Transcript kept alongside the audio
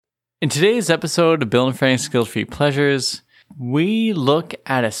In today's episode of Bill and Frank's Guilt-Free Pleasures, we look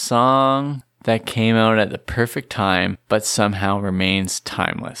at a song that came out at the perfect time, but somehow remains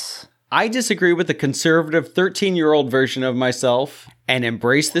timeless. I disagree with the conservative 13-year-old version of myself and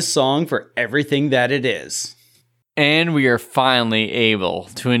embrace this song for everything that it is. And we are finally able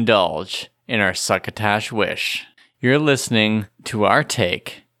to indulge in our Succotash wish. You're listening to our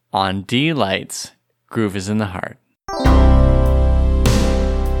take on Deee-Lite's Groove is in the Heart.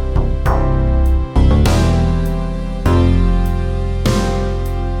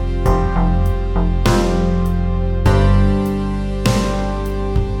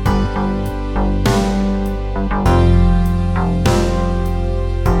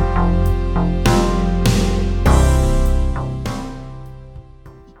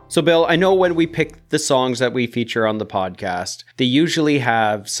 So, Bill, I know when we pick the songs that we feature on the podcast, they usually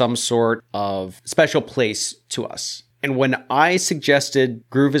have some sort of special place to us. And when I suggested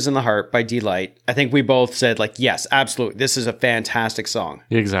Groove is in the Heart by Deee-Lite, I think we both said, like, yes, absolutely. This is a fantastic song.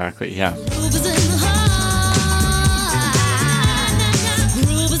 Exactly, yeah.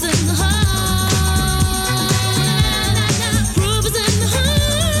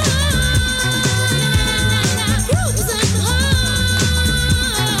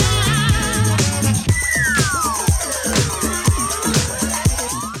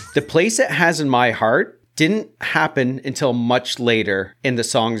 The place it has in my heart didn't happen until much later in the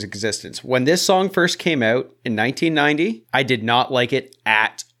song's existence. When this song first came out in 1990, I did not like it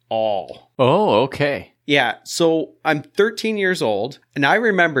at all. Oh, okay. Yeah, so I'm 13 years old, and I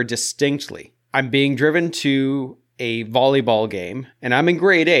remember distinctly, I'm being driven to a volleyball game, and I'm in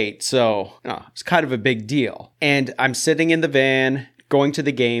grade 8, so it's kind of a big deal. And I'm sitting in the van, going to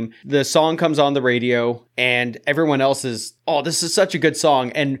the game, the song comes on the radio, and everyone else is, oh, this is such a good song.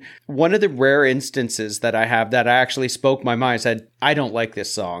 And one of the rare instances that I have that I actually spoke my mind, said, I don't like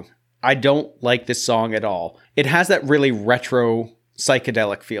this song. I don't like this song at all. It has that really retro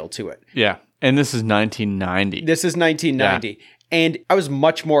psychedelic feel to it. Yeah, and this is 1990. This is 1990. Yeah. And I was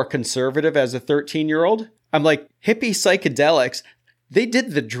much more conservative as a 13-year-old. I'm like, hippie psychedelics, they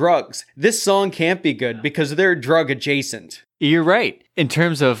did the drugs. This song can't be good because they're drug adjacent. You're right. In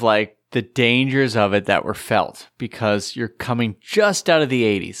terms of like the dangers of it that were felt, because you're coming just out of the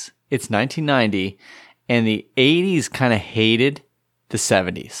 80s. It's 1990, and the 80s kind of hated the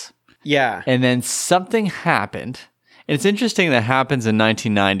 70s. Yeah. And then something happened. And it's interesting that happens in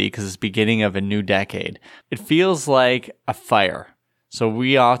 1990 because it's the beginning of a new decade. It feels like a fire. So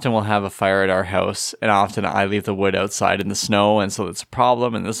we often will have a fire at our house, and often I leave the wood outside in the snow, and so it's a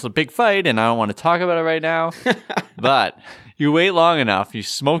problem, and this is a big fight, and I don't want to talk about it right now. But you wait long enough, you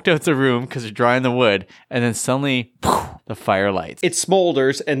smoked out the room because you're drying the wood, and then suddenly, the fire lights. It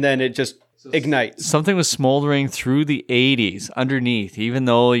smolders, and then it just ignites. Something was smoldering through the 80s underneath, even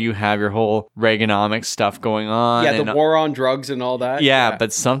though you have your whole Reaganomics stuff going on. Yeah, the war on drugs and all that. Yeah,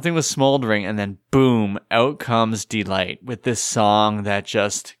 but something was smoldering, and then boom, out comes Deee-Lite with this song that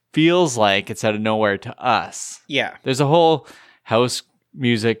just feels like it's out of nowhere to us. Yeah. There's a whole house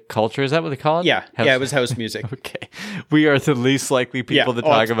music culture. Is that what they call it? Yeah. Yeah, it was house music. Okay. We are the least likely people to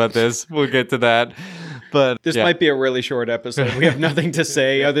talk about this. We'll get to that. But this might be a really short episode. We have nothing to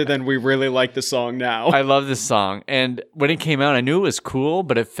say other than we really like the song now. I love this song. And when it came out, I knew it was cool,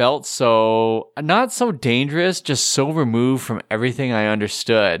 but it felt so, not so dangerous, just so removed from everything I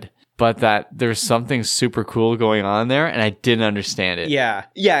understood. But that there's something super cool going on there, and I didn't understand it. Yeah,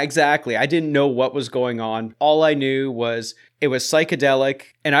 exactly. I didn't know what was going on. All I knew was it was psychedelic,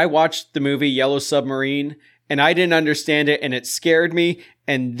 and I watched the movie Yellow Submarine, and I didn't understand it, and it scared me,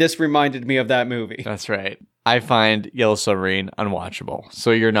 and this reminded me of that movie. That's right. I find Yellow Submarine unwatchable, so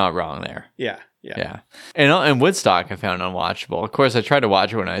you're not wrong there. Yeah. And Woodstock I found unwatchable. Of course, I tried to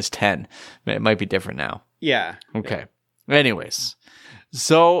watch it when I was 10. It might be different now. Yeah. Okay. Anyways.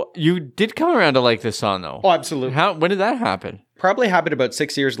 So you did come around to like this song, though. Oh, absolutely. When did that happen? Probably happened about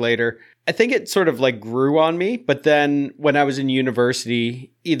 6 years later. I think it sort of like grew on me, but then when I was in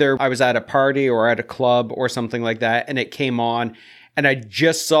university, either I was at a party or at a club or something like that, and it came on, and I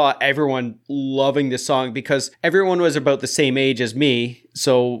just saw everyone loving this song because everyone was about the same age as me.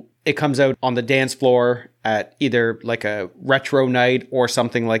 So it comes out on the dance floor at either like a retro night or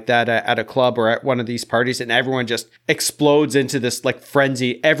something like that at a club or at one of these parties, and everyone just explodes into this like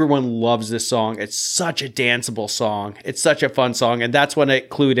frenzy. Everyone loves this song. It's such a danceable song. It's such a fun song. And that's when it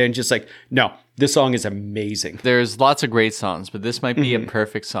clued in, just like, no, this song is amazing. There's lots of great songs, but this might be a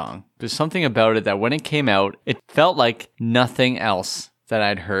perfect song. There's something about it that when it came out, it felt like nothing else that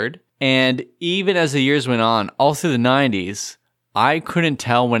I'd heard. And even as the years went on, all through the 90s, I couldn't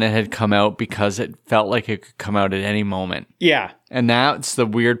tell when it had come out because it felt like it could come out at any moment. Yeah. And that's the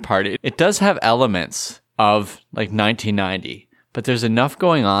weird part. It does have elements of like 1990, but there's enough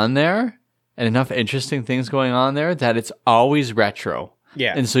going on there and enough interesting things going on there that it's always retro.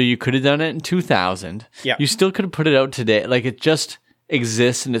 Yeah. And so you could have done it in 2000. Yeah. You still could have put it out today. Like it just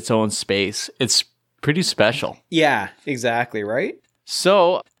exists in its own space. It's pretty special. Yeah, exactly, right?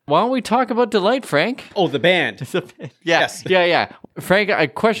 So why don't we talk about Deee-Lite, Frank? Oh, the band. Yes. Yeah. Frank, a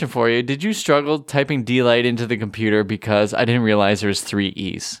question for you. Did you struggle typing Deee-Lite into the computer because I didn't realize there was 3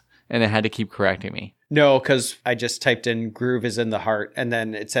 E's and it had to keep correcting me? No, because I just typed in Groove is in the Heart and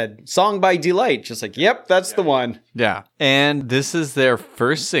then it said song by Deee-Lite. Just like, yep, that's the one. Yeah. And this is their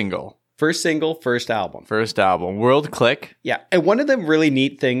first single. First single, first album. First album, World Click. Yeah. And one of the really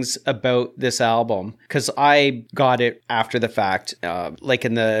neat things about this album, because I got it after the fact, like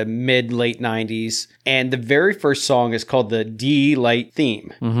in the late 90s. And the very first song is called the Deee-Lite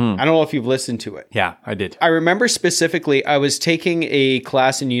theme. Mm-hmm. I don't know if you've listened to it. Yeah, I did. I remember specifically, I was taking a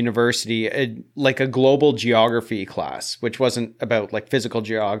class in university, like a global geography class, which wasn't about like physical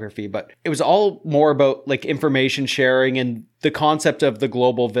geography, but it was all more about like information sharing and the concept of the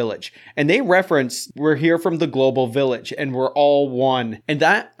global village. And they reference, we're here from the global village and we're all one. And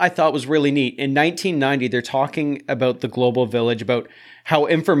that I thought was really neat. In 1990, they're talking about the global village, about how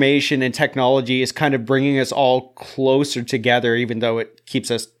information and technology is kind of bringing us all closer together, even though it keeps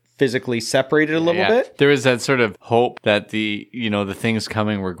us physically separated a little bit. There was that sort of hope that the things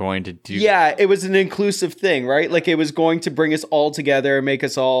coming were going to do. Yeah, it was an inclusive thing, right? Like it was going to bring us all together and make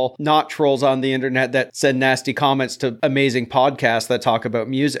us all not trolls on the internet that send nasty comments to amazing podcasts that talk about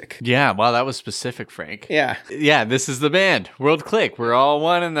music. Yeah, wow, that was specific, Frank. Yeah. Yeah, this is the band, World Click. We're all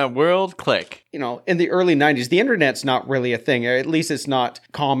one in the World Click. You know, in the early 90s, the internet's not really a thing, or at least it's not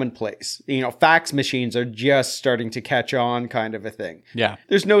commonplace. You know, fax machines are just starting to catch on, kind of a thing. Yeah.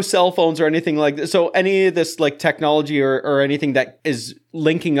 There's no cell phones or anything like this. So any of this like technology or anything that is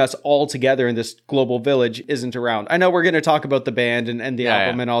linking us all together in this global village isn't around. I know we're going to talk about the band and the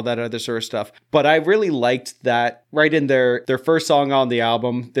album and all that other sort of stuff, but I really liked that right in their first song on the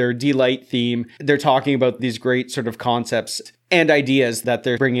album, their Deee-Lite theme, they're talking about these great sort of concepts and ideas that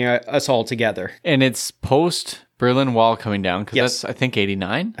they're bringing us all together. And it's post Berlin Wall coming down, because Yes. that's, I think,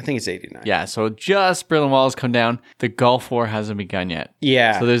 89? I think it's 89. Yeah, so just Berlin Wall's come down. The Gulf War hasn't begun yet.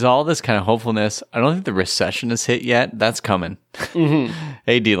 Yeah. So there's all this kind of hopefulness. I don't think the recession has hit yet. That's coming. Mm-hmm.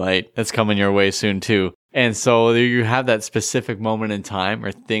 Hey, Deee-Lite, that's coming your way soon, too. And so you have that specific moment in time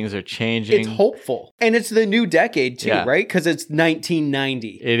where things are changing. It's hopeful. And it's the new decade too, Yeah. right? Because it's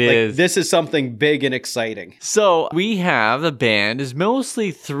 1990. It Like, is. This is something big and exciting. So we have the band is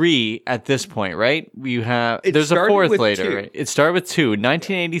mostly 3 at this point, right? We have It there's a started 4th with later. 2. Right? It started with 2.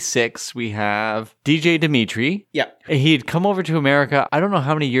 1986, we have DJ Dimitri. Yeah. He'd come over to America. I don't know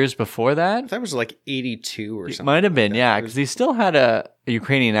how many years before that. That was like 82 or It something. might have been, like that. yeah, It was- because he still had a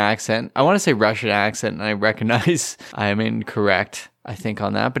Ukrainian accent. I want to say Russian accent, and I recognize I am incorrect, I think,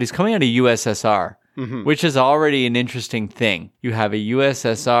 on that. But he's coming out of USSR, which is already an interesting thing. You have a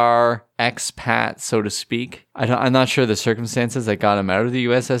USSR expat, so to speak. I'm not sure the circumstances that got him out of the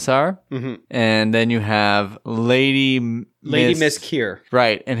USSR. And then you have Lady Miss Kier.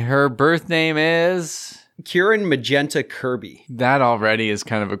 Right, and her birth name is... Kieran Magenta Kirby. That already is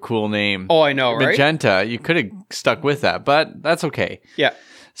kind of a cool name. Oh, I know, right? Magenta. You could have stuck with that, but that's okay. Yeah.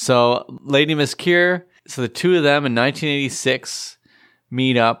 So Lady Miss Kier, so the two of them in 1986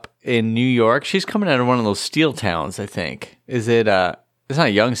 meet up in New York. She's coming out of one of those steel towns, I think. Is it, it's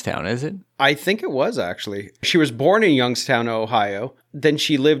not Youngstown, is it? I think it was actually. She was born in Youngstown, Ohio. Then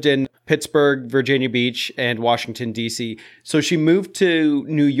she lived in Pittsburgh, Virginia Beach, and Washington, D.C. So she moved to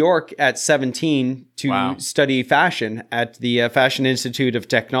New York at 17 to Wow. study fashion at the Fashion Institute of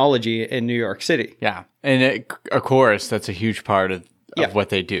Technology in New York City. Yeah. And of course, that's a huge part of what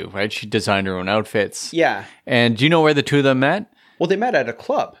they do, right? She designed her own outfits. Yeah. And do you know where the two of them met? Well, they met at a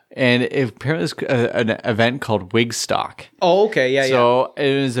club. And it apparently was an event called Wigstock. Oh, okay. Yeah, So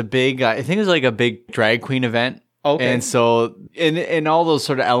it was a big, I think it was like a big drag queen event. Okay. And so, and all those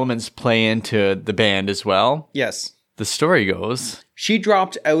sort of elements play into the band as well. Yes. The story goes. She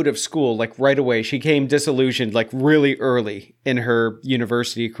dropped out of school like right away. She came disillusioned like really early in her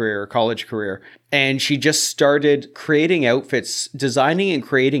university career, college career. And she just started creating outfits, designing and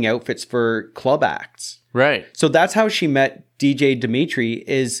creating outfits for club acts. Right. So that's how she met DJ Dimitri,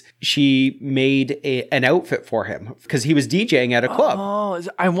 is she made an outfit for him because he was DJing at a club. Oh,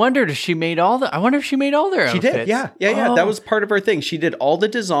 I wondered if she made all the, I wonder if she made all their She outfits. did, yeah. That was part of her thing. She did all the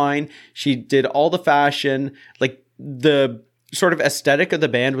design. She did all the fashion. Like the sort of aesthetic of the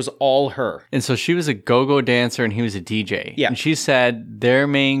band was all her. And so she was a go-go dancer and he was a DJ. Yeah. And she said their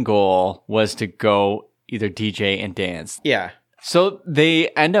main goal was to go either DJ and dance. Yeah. So they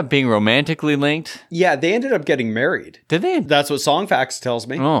end up being romantically linked. Yeah, they ended up getting married. Did they? That's what Songfacts tells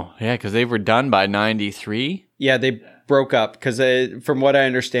me. Oh, yeah, because they were done by 93. Yeah, they broke up because from what I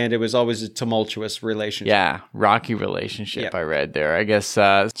understand, it was always a tumultuous relationship. Yeah, rocky relationship. Yep. I read there. I guess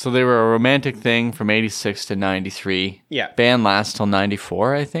so. They were a romantic thing from 86 to 93. Yeah, band lasts till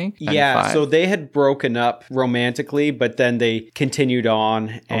 94, I think. 95. Yeah, so they had broken up romantically, but then they continued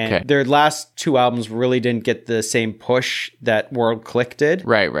on, and their last two albums really didn't get the same push that World Click did.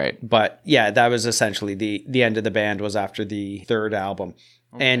 Right. But yeah, that was essentially the end of the band was after the third album,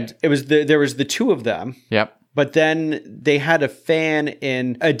 and it was there was the two of them. Yep. But then they had a fan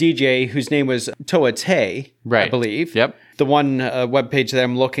in a DJ whose name was Toa Tay, I believe. Yep. The one webpage that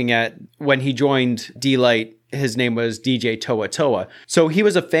I'm looking at, when he joined Deee-Lite, his name was DJ Toa Toa. So he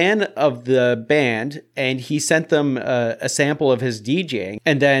was a fan of the band, and he sent them a sample of his DJing,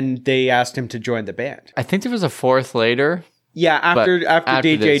 and then they asked him to join the band. I think there was a fourth later. Yeah, after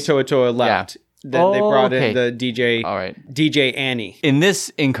DJ this. Toa Toa left. Yeah. Then they brought in the DJ, DJ Annie. In this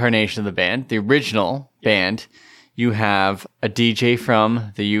incarnation of the band, the original band, you have a DJ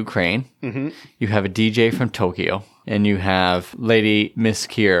from the Ukraine, you have a DJ from Tokyo, and you have Lady Miss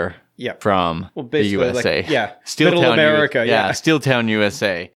Kier from the USA. Middle America. Steeltown,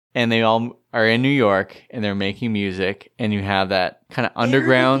 USA. And they all are in New York, and they're making music, and you have that kind of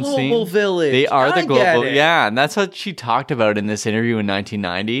underground scene. Global village. They are the global. Yeah, and that's what she talked about in this interview in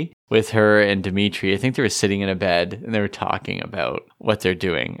 1990 with her and Dimitri. I think they were sitting in a bed, and they were talking about what they're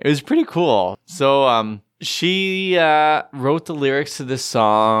doing. It was pretty cool. So she wrote the lyrics to this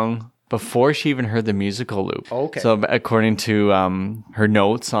song before she even heard the musical loop. Okay. So according to her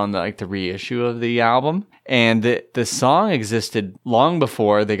notes on the reissue of the album. And the song existed long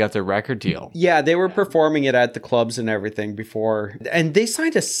before they got their record deal. Yeah, they were performing it at the clubs and everything before. And they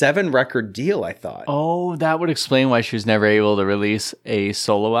signed a 7-record deal, I thought. Oh, that would explain why she was never able to release a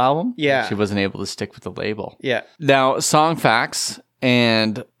solo album. Yeah. She wasn't able to stick with the label. Yeah. Now, song facts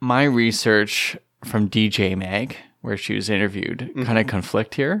and my research from DJ Mag, where she was interviewed, kind of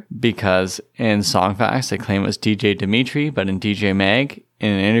conflict here, because in Song Facts, they claim it was DJ Dimitri, but in DJ Mag, in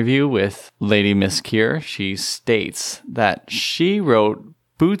an interview with Lady Miss Kier, she states that she wrote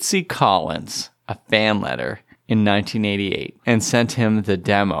Bootsy Collins a fan letter in 1988 and sent him the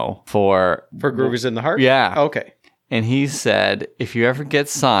demo for Groovers in the Heart? Yeah. Okay. And he said, if you ever get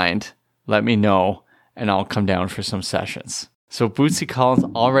signed, let me know, and I'll come down for some sessions. So Bootsy Collins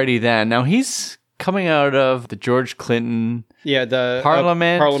already then, now he's coming out of the George Clinton the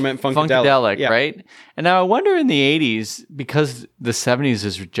Parliament Funkadelic, yeah. Right? And now I wonder in the 80s, because the 70s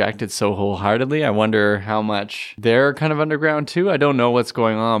is rejected so wholeheartedly, I wonder how much they're kind of underground too. I don't know what's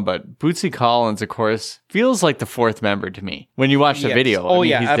going on, but Bootsy Collins, of course, feels like the fourth member to me when you watch the video. Oh,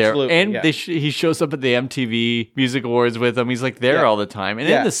 he's absolutely. There. And he shows up at the MTV Music Awards with them. He's there all the time. And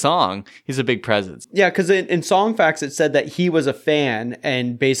in the song, he's a big presence. Yeah, because in Song Facts, it said that he was a fan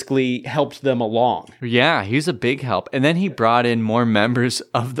and basically helped them along. Yeah, he was a big help. And then he brought in more members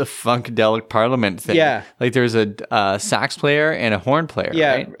of the Funkadelic Parliament thing. Yeah. Like there's a sax player and a horn player,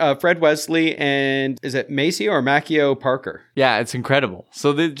 right? Fred Wesley and is it Macy or Macchio Parker? Yeah, it's incredible.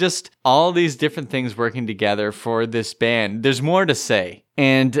 So they're just all these different things working together for this band. There's more to say.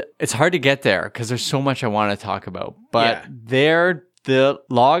 And it's hard to get there because there's so much I want to talk about. But they're the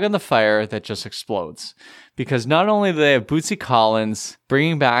log on the fire that just explodes. Because not only do they have Bootsy Collins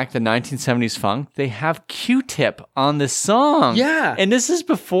bringing back the 1970s funk, they have Q-Tip on this song. Yeah. And this is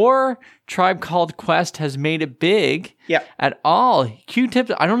before Tribe Called Quest has made it big at all.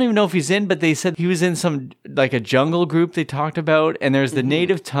 Q-Tip, I don't even know if he's in, but they said he was in some, a jungle group they talked about. And there's the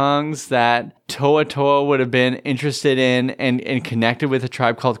native tongues that Toa Toa would have been interested in and connected with the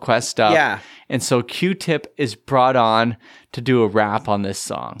Tribe Called Quest stuff. Yeah. And so Q-Tip is brought on to do a rap on this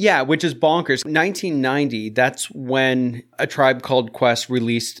song. Yeah, which is bonkers. 1990, that's when A Tribe Called Quest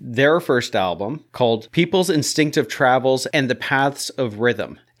released their first album called People's Instinctive Travels and the Paths of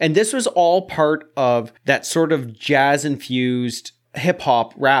Rhythm. And this was all part of that sort of jazz-infused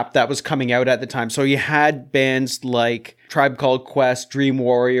hip-hop rap that was coming out at the time. So you had bands like Tribe Called Quest, Dream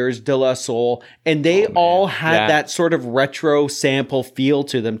Warriors, De La Soul, and they all had that sort of retro sample feel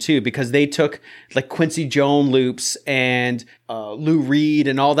to them too, because they took Quincy Jones loops and Lou Reed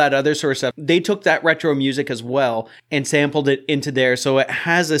and all that other sort of stuff. They took that retro music as well and sampled it into there, so it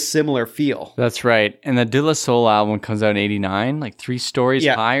has a similar feel. That's right. And the De La Soul album comes out in 89, 3 Stories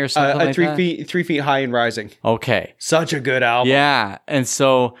High or something like that? 3 feet high and rising. Okay. Such a good album. Yeah. And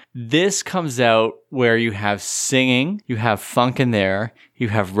so this comes out where you have singing, you have funk in there, you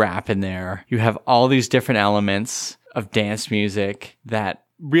have rap in there, you have all these different elements of dance music that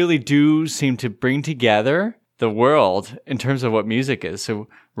really do seem to bring together the world in terms of what music is. So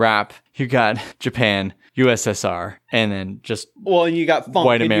rap, you got Japan, USSR, and then just and you got funk,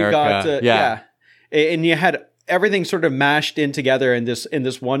 white and America. you got, and you had everything sort of mashed in together in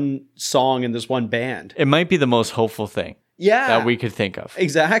this one song, in this one band. It might be the most hopeful thing that we could think of.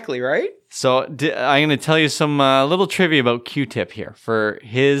 Exactly, right? So I'm going to tell you some little trivia about Q-Tip here for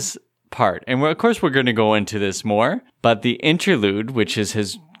his part. And of course, we're going to go into this more. But the interlude, which is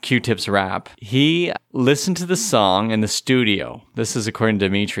his Q-Tip's rap, he listened to the song in the studio. This is according to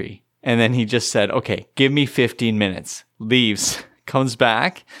Dimitri. And then he just said, okay, give me 15 minutes. Leaves, comes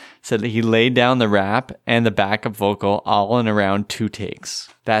back, said that he laid down the rap and the backup vocal all in around 2 takes.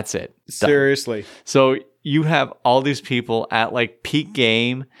 That's it. Done. Seriously. So you have all these people at like peak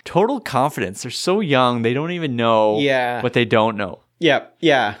game, total confidence. They're so young, they don't even know what they don't know.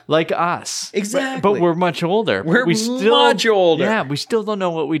 Yeah. Like us. Exactly. But we're much older. We're much older. Yeah, we still don't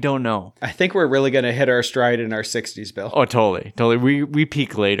know what we don't know. I think we're really going to hit our stride in our 60s, Bill. Oh, totally. We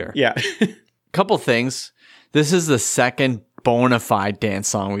peak later. Yeah. Couple things. This is the second bona fide dance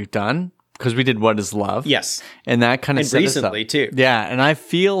song we've done because we did What Is Love. Yes. And that kind of set us up. Recently, too. Yeah, and I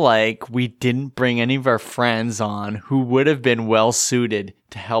feel like we didn't bring any of our friends on who would have been well suited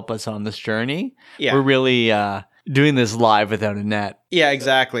to help us on this journey. Yeah. We're really doing this live without a net. Yeah,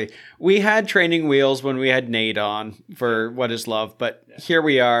 exactly. We had training wheels when we had Nate on for What Is Love, but here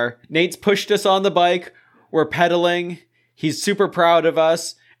we are. Nate's pushed us on the bike. We're pedaling. He's super proud of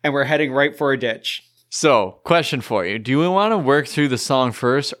us, and we're heading right for a ditch. So, question for you. Do you want to work through the song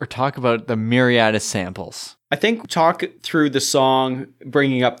first or talk about the myriad of samples? I think talk through the song,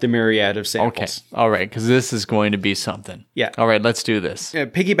 bringing up the myriad of samples. Okay. All right, because this is going to be something. Yeah. All right, let's do this.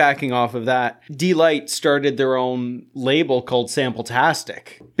 Piggybacking off of that, Deee-Lite started their own label called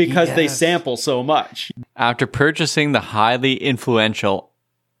Sampletastic because they sample so much. After purchasing the highly influential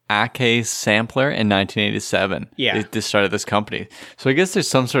Ake sampler in 1987. They started this company. So I guess there's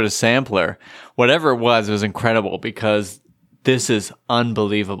some sort of sampler. Whatever it was incredible because this is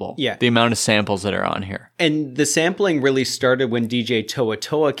unbelievable. Yeah. The amount of samples that are on here. And the sampling really started when DJ Toa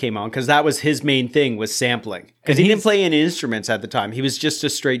Toa came on because that was his main thing, was sampling. Because he didn't play any instruments at the time. He was just a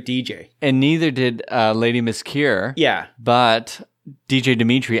straight DJ. And neither did Lady Miss Kier. Yeah. But DJ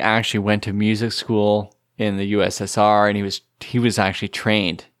Dimitri actually went to music school in the USSR and he was actually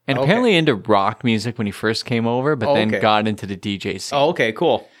trained. And apparently into rock music when he first came over, but then got into the DJ scene. Oh, okay,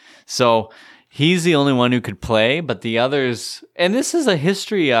 cool. So he's the only one who could play, but the others, and this is a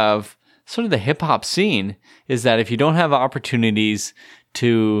history of sort of the hip hop scene, is that if you don't have opportunities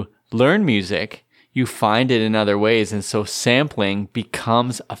to learn music, you find it in other ways. And so sampling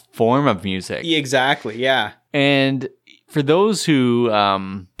becomes a form of music. Exactly, yeah. And for those who,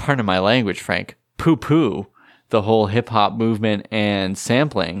 pardon my language, Frank, poo-poo the whole hip-hop movement and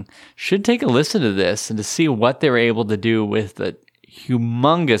sampling, should take a listen to this and to see what they were able to do with the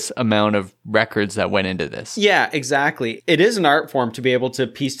humongous amount of records that went into this. Yeah, exactly. It is an art form to be able to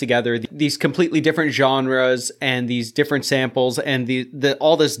piece together these completely different genres and these different samples and the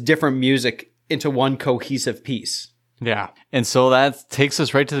all this different music into one cohesive piece. Yeah. And so that takes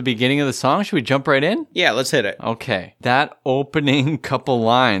us right to the beginning of the song. Should we jump right in? Yeah, let's hit it. Okay. That opening couple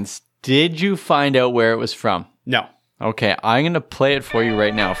lines, did you find out where it was from? No. Okay, I'm going to play it for you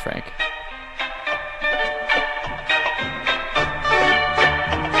right now, Frank.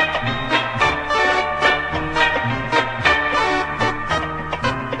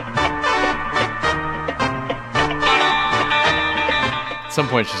 At some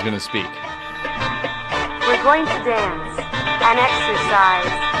point, she's going to speak. We're going to dance and exercise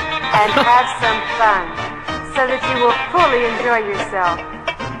and have some fun so that you will fully enjoy yourself.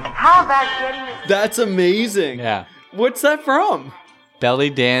 How about getting it? That's amazing. Yeah. What's that from? Belly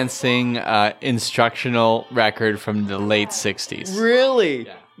dancing instructional record from the late 60s. Really?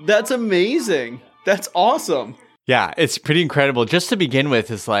 Yeah. That's amazing. That's awesome. Yeah, it's pretty incredible. Just to begin with,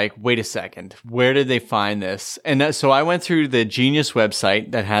 it's like, wait a second, where did they find this? And so I went through the Genius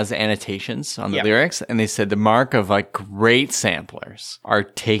website that has annotations on the lyrics, and they said the mark of like great samplers are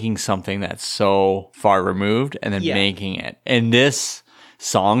taking something that's so far removed and then making it. And this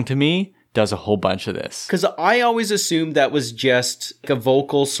song to me does a whole bunch of this. Because I always assumed that was just a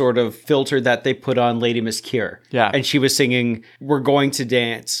vocal sort of filter that they put on Lady Miss Kier. Yeah. And she was singing, "We're going to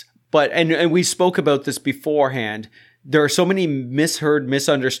dance." But, and we spoke about this beforehand, there are so many misheard,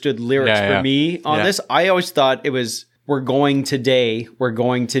 misunderstood lyrics for me on this. I always thought it was, we're going today,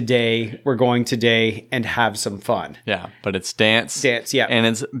 and have some fun. Yeah, but it's dance. Dance, yeah. And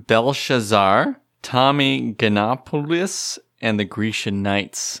it's Belshazzar Tommy Ganopoulos and the Grecian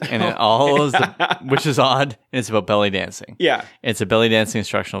Knights. And it all is, which is odd. And it's about belly dancing. Yeah. It's a belly dancing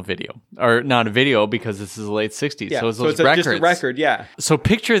instructional video. Or not a video because this is the late 60s. Yeah. So it's So those it's records. just a record, yeah. So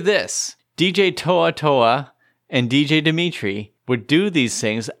picture this. DJ Toa Toa and DJ Dimitri would do these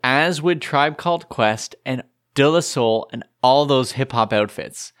things, as would Tribe Called Quest and De La Soul and all those hip-hop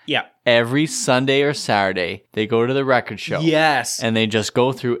outfits. Yeah. Every Sunday or Saturday, they go to the record show. Yes. And they just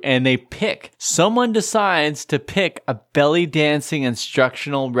go through and they pick. Someone decides to pick a belly dancing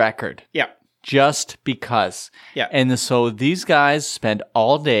instructional record. Yeah. Just because. Yeah. And so these guys spend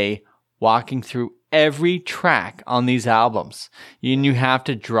all day walking through every track on these albums. And you have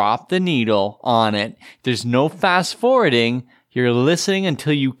to drop the needle on it. There's no fast forwarding. You're listening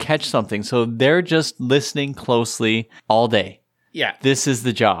until you catch something. So they're just listening closely all day. Yeah. This is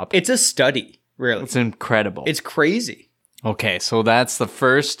the job. It's a study, really. It's incredible. It's crazy. Okay, so that's the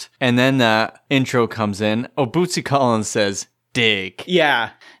first. And then the intro comes in. Oh, Bootsy Collins says, dig. Yeah.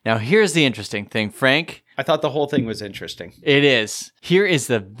 Now, here's the interesting thing, Frank. I thought the whole thing was interesting. It is. Here is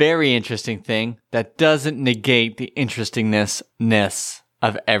the very interesting thing that doesn't negate the interestingness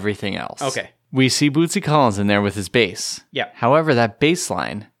of everything else. Okay. We see Bootsy Collins in there with his bass. Yeah. However, that bass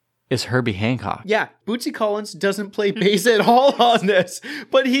line is Herbie Hancock. Yeah. Bootsy Collins doesn't play bass at all on this,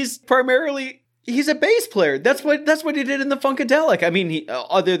 but he's a bass player. That's what he did in the Funkadelic. I mean,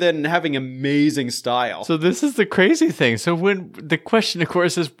 other than having amazing style. So this is the crazy thing. So when the question, of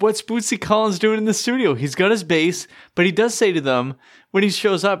course, is what's Bootsy Collins doing in the studio? He's got his bass, but he does say to them when he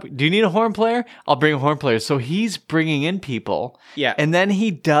shows up, do you need a horn player? I'll bring a horn player. So he's bringing in people. Yeah. And then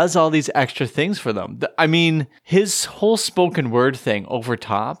he does all these extra things for them. I mean, his whole spoken word thing over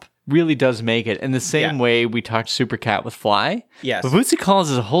top really does make it. In the same way we talked Supercat with Fly. Yes. But Bootsy Collins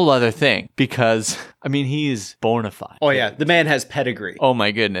is a whole other thing because, I mean, he's bona fide. Oh, yeah. The man has pedigree. Oh,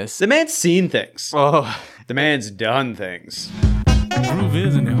 my goodness. The man's seen things. Oh. The man's done things. Groove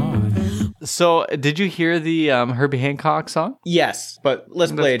is in the heart. So, did you hear the Herbie Hancock song? Yes, but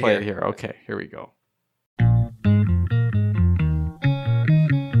let's play it here. Okay, here we go.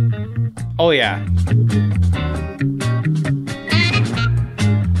 Oh, yeah.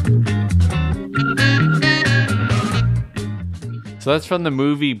 So that's from the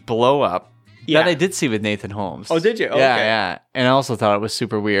movie Blow Up. Yeah. That I did see with Nathan Holmes. Oh, did you? Yeah, Okay. yeah. And I also thought it was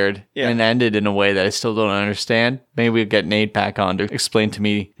super weird. Yeah. And ended in a way that I still don't understand. Maybe we'll get Nate back on to explain to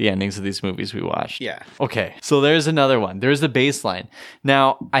me the endings of these movies we watched. Yeah. Okay, so there's another one. There's the bass line.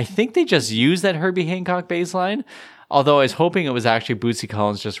 Now, I think they just used that Herbie Hancock bass line, although I was hoping it was actually Bootsy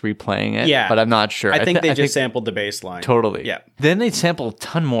Collins just replaying it. Yeah. But I'm not sure. I think they just sampled the bass line. Totally. Yeah. Then they sample a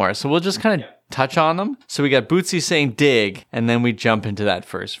ton more. So we'll just kind of touch on them. So we got Bootsy saying dig, and then we jump into that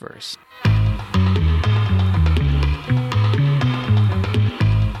first verse.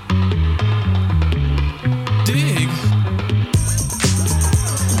 Dig.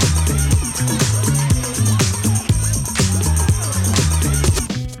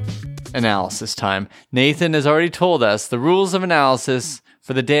 Analysis time. Nathan has already told us the rules of analysis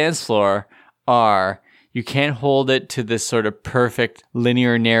for the dance floor are you can't hold it to this sort of perfect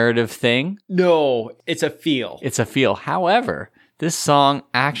linear narrative thing. No, it's a feel. It's a feel. However, this song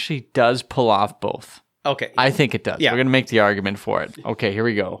actually does pull off both. Okay. I think it does. Yeah. We're going to make the argument for it. Okay, here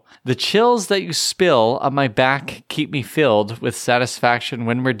we go. The chills that you spill up my back keep me filled with satisfaction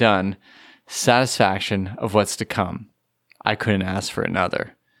when we're done. Satisfaction of what's to come. I couldn't ask for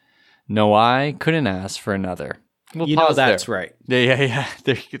another. No, I couldn't ask for another. We'll you know pause that's there. right. Yeah.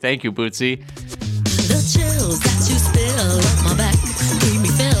 Thank you, Bootsy. The chills that you spill up my back keep me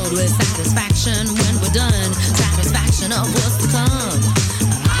filled with satisfaction when we're done. Satisfaction of what's to come.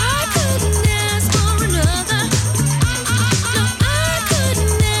 I couldn't ask for another. No, I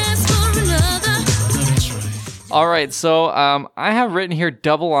couldn't ask for another. All right, so I have written here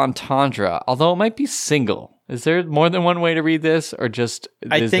double entendre, although it might be single. Is there more than one way to read this, or just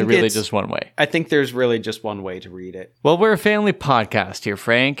is there really just one way? I think there's really just one way to read it. Well, we're a family podcast here,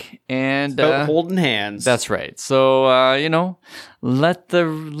 Frank, and About holding hands. that's right. So, let the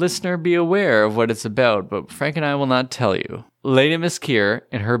listener be aware of what it's about, but Frank and I will not tell you. Lady Miss Keir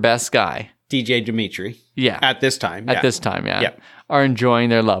and her best guy, DJ Dimitri. yeah, At this time. yeah, are enjoying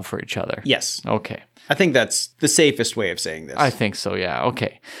their love for each other. Yes. Okay. I think that's the safest way of saying this. I think so, yeah.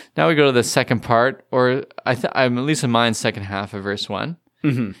 Okay. Now we go to the second part, or I'm at least in mind, second half of verse 1.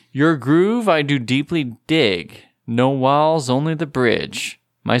 Mm-hmm. Your groove I do deeply dig. No walls, only the bridge.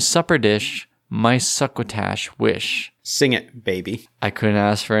 My supper dish, my succotash wish. Sing it, baby. I couldn't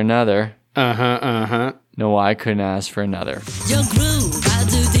ask for another. Uh-huh. No, I couldn't ask for another. Your groove, I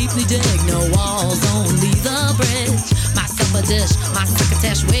do deeply dig. No walls, only the bridge. My supper dish, my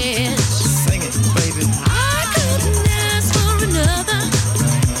succotash wish. Sing it,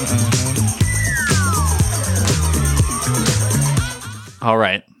 All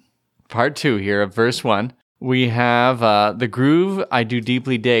right. Part 2 here of verse 1. We have the groove I do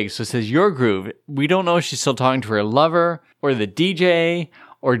deeply dig. So it says your groove. We don't know if she's still talking to her lover or the DJ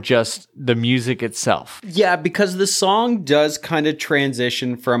or just the music itself. Yeah, because the song does kind of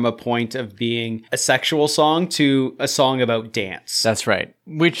transition from a point of being a sexual song to a song about dance. That's right.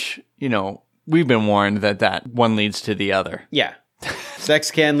 Which, we've been warned that one leads to the other. Yeah.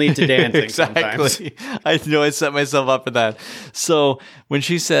 Sex can lead to dancing sometimes. Exactly. I know I set myself up for that. So when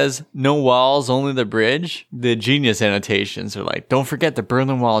she says, no walls, only the bridge, the Genius annotations are like, don't forget the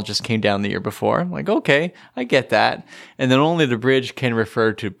Berlin Wall just came down the year before. I'm like, okay, I get that. And then only the bridge can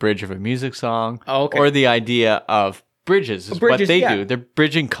refer to bridge of a music song or the idea of bridges is what they do. They're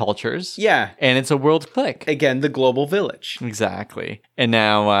bridging cultures. Yeah. And it's a world clique. Again, the global village. Exactly. And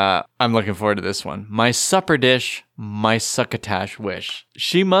now I'm looking forward to this one. My supper dish, my succotash wish.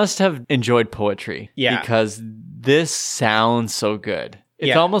 She must have enjoyed poetry. Yeah. Because this sounds so good.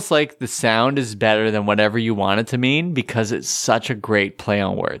 It's almost like the sound is better than whatever you want it to mean because it's such a great play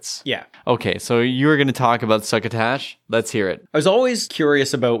on words. Yeah. Okay, so you were going to talk about succotash. Let's hear it. I was always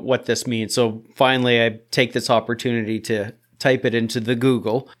curious about what this means. So finally, I take this opportunity to type it into the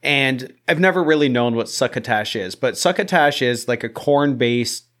Google. And I've never really known what succotash is. But succotash is like a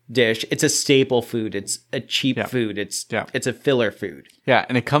corn-based dish. It's a staple food. It's a cheap food. It's a filler food. Yeah,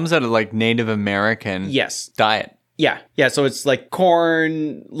 and it comes out of like Native American diet. Yeah. So it's like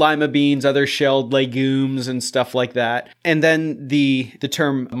corn, lima beans, other shelled legumes and stuff like that. And then the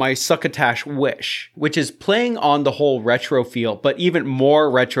term my succotash wish, which is playing on the whole retro feel, but even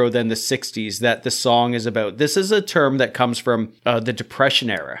more retro than the 60s that the song is about. This is a term that comes from the Depression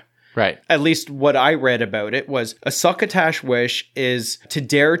era. Right. At least what I read about it was a succotash wish is to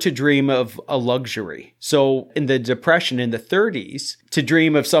dare to dream of a luxury. So in the Depression in the 30s, to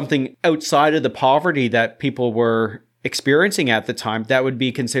dream of something outside of the poverty that people were experiencing at the time, that would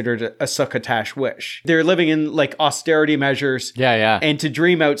be considered a succotash wish. They're living in like austerity measures. Yeah. And to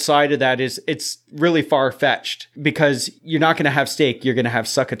dream outside of that it's really far-fetched because you're not going to have steak, you're going to have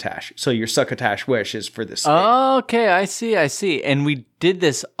succotash. So your succotash wish is for the steak. Okay, I see. And we did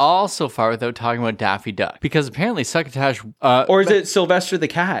this all so far without talking about Daffy Duck because apparently succotash... or is it Sylvester the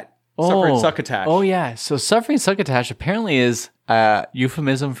Cat? Suffering succotash. Oh, yeah. So suffering succotash apparently is a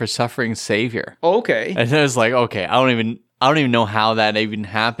euphemism for suffering savior. Okay. And I was like, okay, I don't even know how that even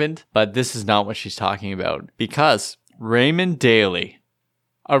happened, but this is not what she's talking about because Raymond Daly,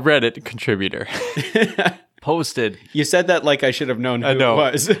 a Reddit contributor, posted. You said that like I should have known who it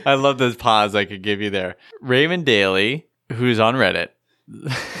was. I love this pause I could give you there. Raymond Daly, who's on Reddit,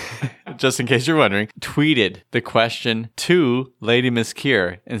 just in case you're wondering, tweeted the question to Lady Miss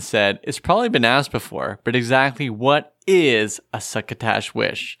Keir and said, it's probably been asked before, but exactly what is a succotash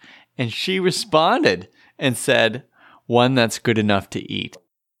wish? And she responded and said, one that's good enough to eat.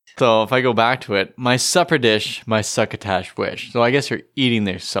 So if I go back to it, my supper dish, my succotash wish. So I guess you're eating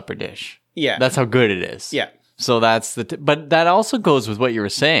their supper dish. Yeah. That's how good it is. Yeah. So that's but that also goes with what you were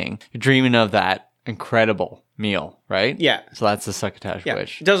saying. You're dreaming of that incredible meal, right? Yeah. So that's the succotash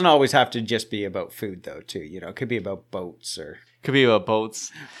wish. It doesn't always have to just be about food though, too. It could be about boats or... Could be about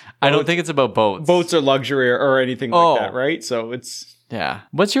boats. I don't think it's about boats. Boats or luxury or anything like that, right? So it's... Yeah.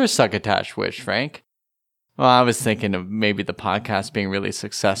 What's your succotash wish, Frank? Well, I was thinking of maybe the podcast being really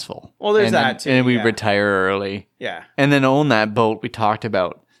successful. Well, there's that too. And we retire early. Yeah. And then own that boat we talked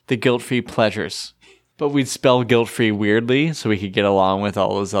about. The guilt-free pleasures. But we'd spell guilt-free weirdly so we could get along with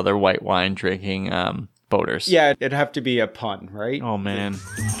all those other white wine drinking boaters. Yeah, it'd have to be a pun, right? Oh, man.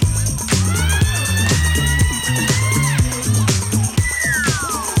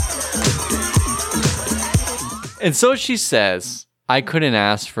 And so she says, I couldn't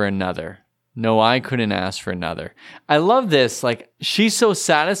ask for another. No, I couldn't ask for another. I love this. Like, she's so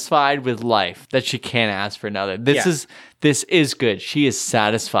satisfied with life that she can't ask for another. This is good. She is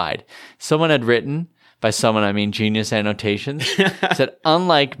satisfied. Someone had written, by someone I mean Genius Annotations, said,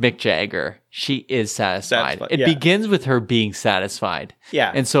 unlike Mick Jagger, she is satisfied. It begins with her being satisfied.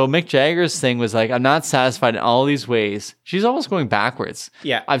 Yeah. And so Mick Jagger's thing was like, I'm not satisfied in all these ways. She's almost going backwards.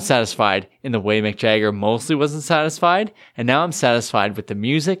 Yeah. I'm satisfied in the way Mick Jagger mostly wasn't satisfied. And now I'm satisfied with the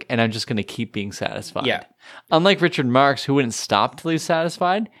music and I'm just going to keep being satisfied. Yeah. Unlike Richard Marx, who wouldn't stop till he's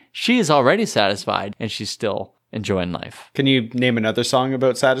satisfied, she is already satisfied and she's still enjoying life. Can you name another song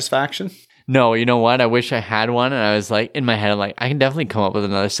about satisfaction? No, you know what? I wish I had one. And I was like, in my head, I'm like, I can definitely come up with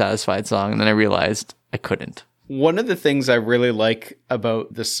another satisfied song. And then I realized I couldn't. One of the things I really like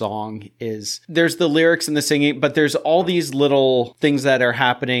about the song is there's the lyrics and the singing, but there's all these little things that are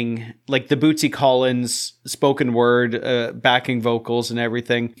happening, like the Bootsy Collins spoken word, backing vocals and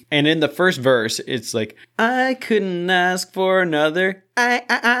everything. And in the first verse, it's like, I couldn't ask for another.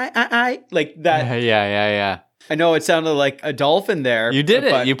 I. Like that. Yeah. I know it sounded like a dolphin there. You did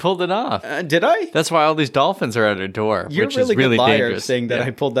it. but- You pulled it off. Did I? That's why all these dolphins are at our door, You're which really is really good liar dangerous. saying that Yeah.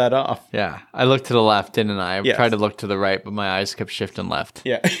 I pulled that off. Yeah, I looked to the left, didn't I? I Yes. tried to look to the right, but my eyes kept shifting left.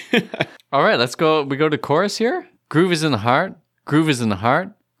 Yeah. All right, let's go. We go to chorus here. Groove is in the heart. Groove is in the heart.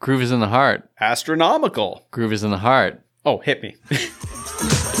 Groove is in the heart. Astronomical. Groove is in the heart. Oh, hit me. Groove is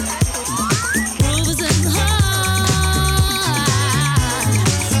in the heart.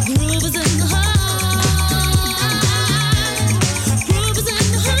 Groove is in the heart. Groove is in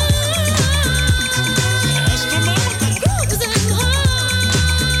the heart. Groove is in the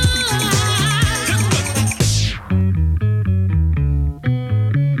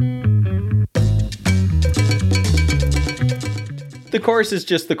The chorus is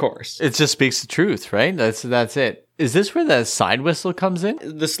just the chorus. It just speaks the truth, right? That's it. Is this where the side whistle comes in?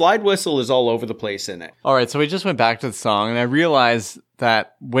 The slide whistle is all over the place in it. All right, so we just went back to the song, and I realized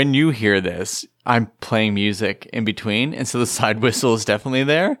that when you hear this, I'm playing music in between, and so the side whistle is definitely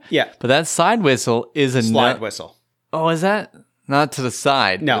there. Yeah. But that side whistle is a Slide whistle. Oh, is that not to the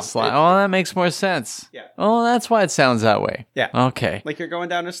side? No. The slide. Oh, that makes more sense. Yeah. Oh, that's why it sounds that way. Yeah. Okay. Like you're going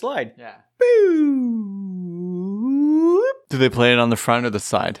down a slide. Yeah. Boo! Do they play it on the front or the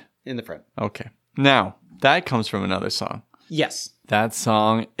side? In the front. Okay. Now, that comes from another song. Yes. That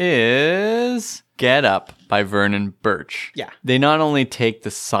song is Get Up by Vernon Birch. Yeah. They not only take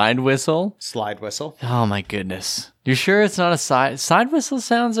the side whistle. Slide whistle. Oh my goodness. You sure it's not a side whistle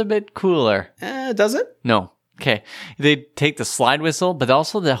sounds a bit cooler? Does it? No. Okay. They take the slide whistle, but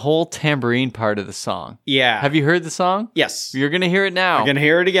also the whole tambourine part of the song. Yeah. Have you heard the song? Yes. You're going to hear it now. You're going to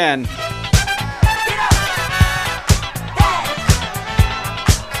hear it again.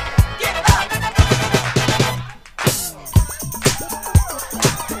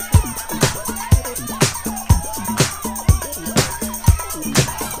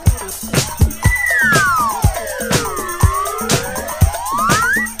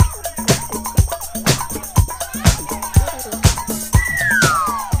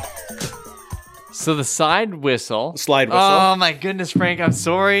 So the side whistle. Slide whistle. Oh my goodness, Frank, I'm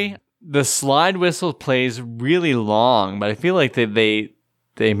sorry. The slide whistle plays really long, but I feel like they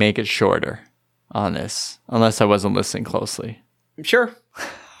make it shorter on this, unless I wasn't listening closely. Sure.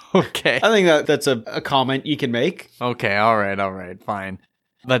 Okay. I think that's a comment you can make. Okay, all right, fine.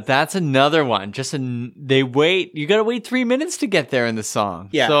 But that's another one. They wait. You got to wait 3 minutes to get there in the song.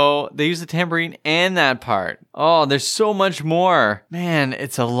 Yeah. So they use the tambourine and that part. Oh, there's so much more. Man,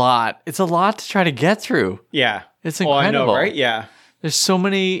 it's a lot. It's a lot to try to get through. Yeah. It's Oh, I incredible. know, right? Yeah. There's so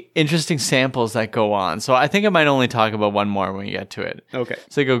many interesting samples that go on. So I think I might only talk about one more when we get to it. Okay.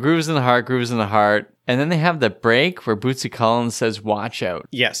 So they go grooves in the heart, grooves in the heart. And then they have the break where Bootsy Collins says, watch out.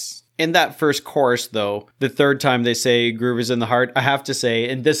 Yes. In that first chorus, though, the third time they say groove is in the heart, I have to say,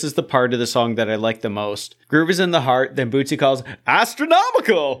 and this is the part of the song that I like the most, groove is in the heart, then Bootsy calls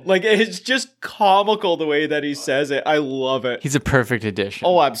astronomical. Like, it's just comical the way that he says it. I love it. He's a perfect addition.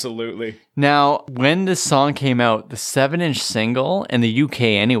 Oh, absolutely. Now, when this song came out, the 7-inch single in the UK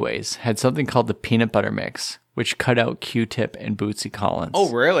anyways had something called the Peanut Butter Mix, which cut out Q-Tip and Bootsy Collins.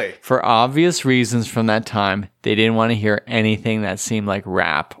 Oh, really? For obvious reasons from that time, they didn't want to hear anything that seemed like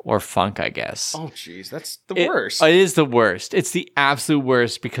rap or funk, I guess. Oh, jeez. That's the worst. It is the worst. It's the absolute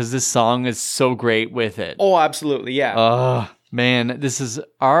worst because this song is so great with it. Oh, absolutely. Yeah. Oh, man, this is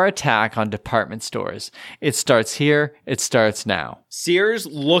our attack on department stores. It starts here. It starts now. Sears,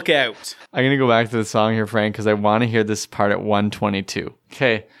 look out. I'm going to go back to the song here, Frank, because I want to hear this part at 122.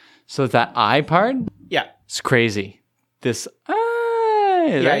 Okay, so that I part, Yeah. it's crazy. This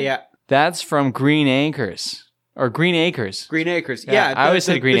I, Yeah, right? yeah. That's from Green Acres. Or Green Acres. Green Acres. Yeah. I always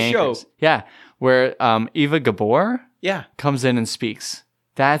say Green the Acres. show. Yeah, where Eva Gabor Yeah. comes in and speaks.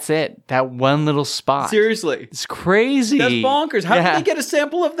 That's it. That one little spot. Seriously. It's crazy. That's bonkers. How Yeah. did they get a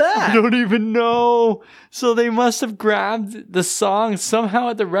sample of that? I don't even know. So they must have grabbed the song somehow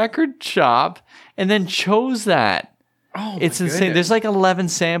at the record shop and then chose that. Oh, It's my insane. goodness. There's like 11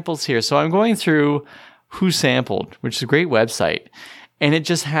 samples here. So I'm going through Who Sampled, which is a great website. And it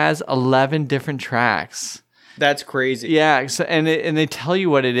just has 11 different tracks. That's crazy. Yeah. So, and they tell you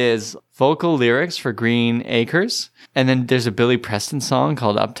what it is. Vocal lyrics for Green Acres. And then there's a Billy Preston song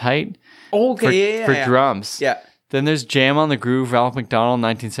called Uptight Okay. for drums. Yeah. Then there's Jam on the Groove, Ralph McDonald,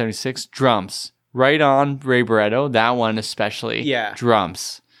 1976, drums. Right On, Ray Barretto, that one especially. Yeah.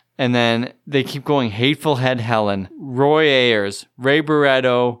 Drums. And then they keep going. Hateful Head Helen, Roy Ayers, Ray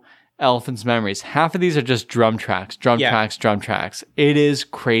Barretto, Elephant's Memories. Half of these are just drum tracks. It is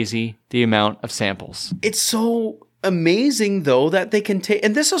crazy the amount of samples. It's so amazing, though, that they can take...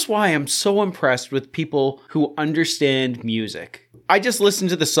 And this is why I'm so impressed with people who understand music. I just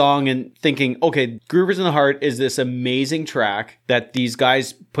listened to the song and thinking, okay, Groovers in the Heart is this amazing track that these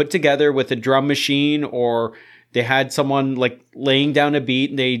guys put together with a drum machine, or they had someone like laying down a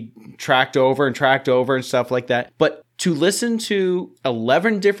beat and they tracked over and stuff like that. But to listen to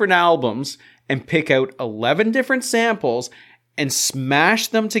 11 different albums and pick out 11 different samples and smash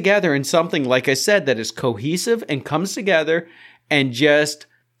them together in something, like I said, that is cohesive and comes together and just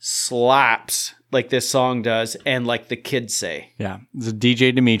slaps like this song does, and like the kids say. Yeah. So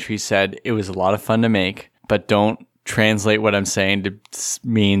DJ Dimitri said it was a lot of fun to make, but don't translate what I'm saying to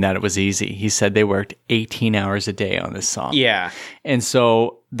mean that it was easy. He said they worked 18 hours a day on this song. Yeah. And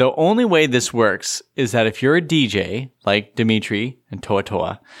so the only way this works is that if you're a DJ like Dimitri and Toa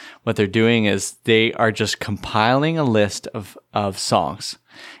Toa, what they're doing is they are just compiling a list of songs.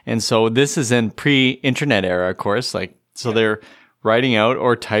 And so this is in pre-internet era, of course. They're writing out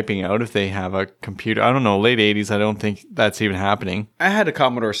or typing out if they have a computer. I don't know, late 80s, I don't think that's even happening. I had a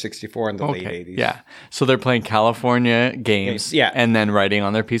Commodore 64 in the late 80s. Yeah. So they're playing California games and then writing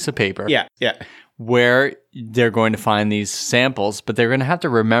on their piece of paper. Yeah. Where they're going to find these samples, but they're going to have to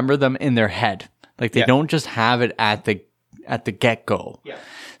remember them in their head. Like they don't just have it at the get-go. Yeah.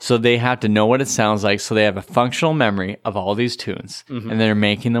 So they have to know what it sounds like. So they have a functional memory of all these tunes, and they're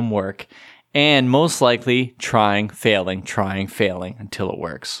making them work. And most likely trying, failing until it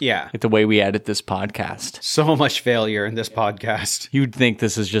works. Yeah. Like the way we edit this podcast. So much failure in this podcast. You'd think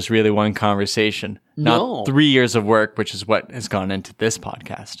this is just really one conversation. No. Not 3 years of work, which is what has gone into this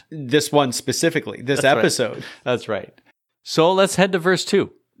podcast. This one specifically, this That's episode. Right. That's right. So let's head to verse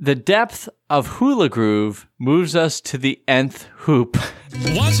 2. The depth of hula groove moves us to the nth hoop.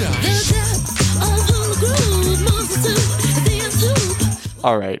 Watch out. The depth of hula groove moves us to the nth hoop.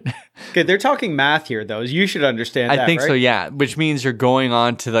 All right. Okay, they're talking math here, though. You should understand that, I think right? so, yeah. Which means you're going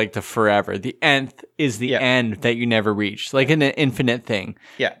on to like the forever. The nth is the end that you never reach. Like an infinite thing.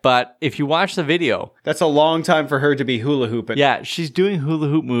 Yeah. But if you watch the video... That's a long time for her to be hula hooping. Yeah, she's doing hula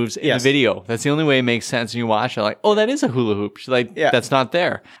hoop moves in the video. That's the only way it makes sense when you watch it. Like, oh, that is a hula hoop. She's like, that's not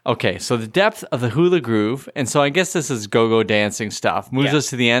there. Okay, so the depth of the hula groove. And so I guess this is go-go dancing stuff. Moves us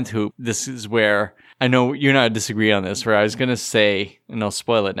to the nth hoop. This is where... I know you're not disagree on this, where I was going to say, and I'll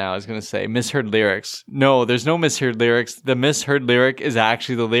spoil it now, I was going to say misheard lyrics. No, there's no misheard lyrics. The misheard lyric is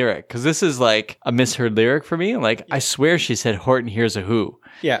actually the lyric. Because this is like a misheard lyric for me. Like, I swear she said, Horton, here's a who.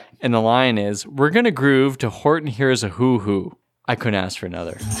 Yeah. And the line is, we're going to groove to Horton, here's a who. I couldn't ask for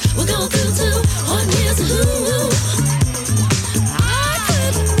another. We're going to Horton, here's a who. I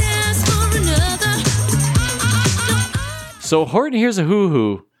couldn't ask for another. So Horton, here's a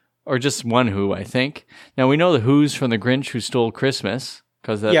who. Or just one who, I think. Now, we know the Who's from The Grinch Who Stole Christmas.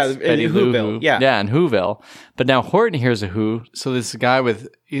 Because that's Betty Lou Who. Yeah, in Whoville. But now Horton here's a who. So this guy with...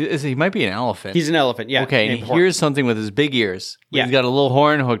 He might be an elephant. He's an elephant, yeah. Okay, and he hears something with his big ears. Yeah. He's got a little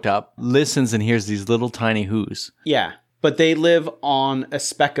horn hooked up, listens and hears these little tiny who's. Yeah, but they live on a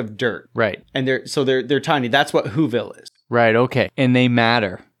speck of dirt. Right. And they're tiny. That's what Whoville is. Right, okay. And they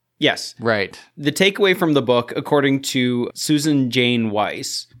matter. Yes. Right. The takeaway from the book, according to Susan Jane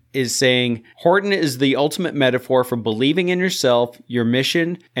Weiss, is saying Horton is the ultimate metaphor for believing in yourself, your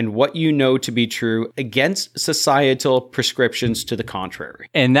mission, and what you know to be true against societal prescriptions to the contrary.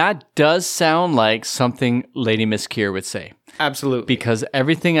 And that does sound like something Lady Miss Keir would say. Absolutely. Because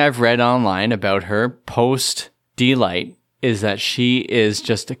everything I've read online about her post Deee-Lite is that she is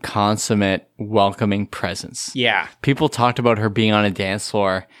just a consummate welcoming presence. Yeah. People talked about her being on a dance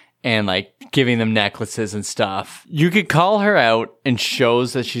floor and like giving them necklaces and stuff. You could call her out in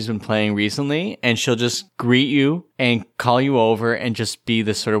shows that she's been playing recently and she'll just greet you and call you over and just be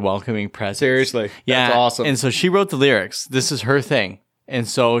this sort of welcoming presence. Seriously. That's awesome. And so she wrote the lyrics. This is her thing. And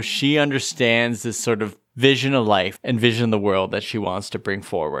so she understands this sort of vision of life and vision of the world that she wants to bring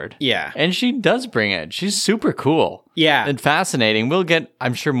forward. Yeah. And she does bring it. She's super cool. Yeah. And fascinating. We'll get,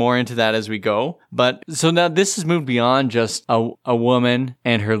 I'm sure, more into that as we go. But so now this has moved beyond just a woman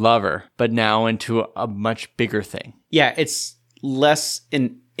and her lover, but now into a much bigger thing. Yeah. It's less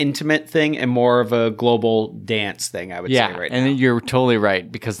an intimate thing and more of a global dance thing, I would say right now. And you're totally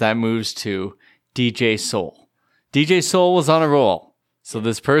right, because that moves to DJ Soul. DJ Soul was on a roll. So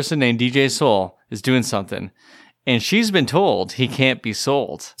this person named DJ Soul is doing something, and she's been told he can't be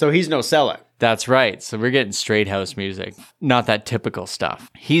sold. So he's no sellout. That's right. So we're getting straight house music, not that typical stuff.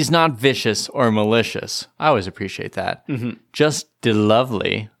 He's not vicious or malicious. I always appreciate that. Just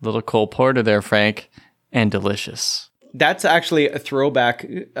lovely. Little Cole Porter there, Frank, and delicious. That's actually a throwback.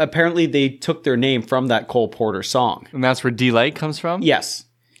 Apparently, they took their name from that Cole Porter song. And that's where Deee-Lite comes from? Yes.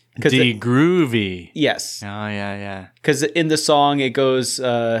 Groovy. Yes. Oh, yeah. Because in the song, it goes,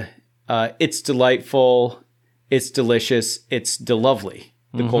 it's delightful, it's delicious, it's delovely.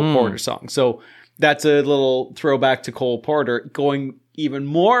 The Cole Porter song. So that's a little throwback to Cole Porter, going even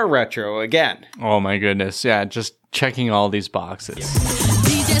more retro again. Oh my goodness. Yeah, just checking all these boxes.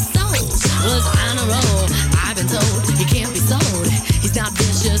 DJ Soul was on a roll. I've been told he can't be sold. He's not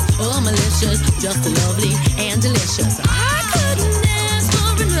vicious or malicious, just lovely and delicious. I couldn't ask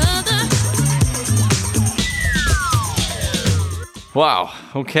for another. Wow.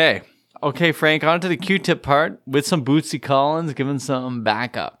 Okay. Okay, Frank, on to the Q-tip part with some Bootsy Collins giving some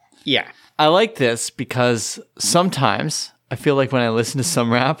backup. Yeah. I like this because sometimes I feel like when I listen to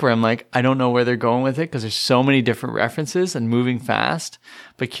some rap where I'm like, I don't know where they're going with it because there's so many different references and moving fast,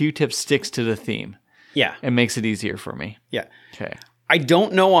 but Q-tip sticks to the theme. Yeah. It makes it easier for me. Yeah. Okay. I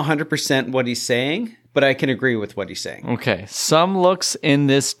don't know 100% what he's saying, but I can agree with what he's saying. Okay. Some looks in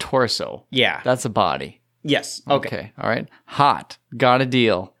this torso. Yeah. That's a body. Yes. Okay. All right. Hot. Got a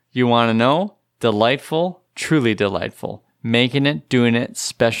deal. You want to know? Delightful. Truly delightful. Making it, doing it,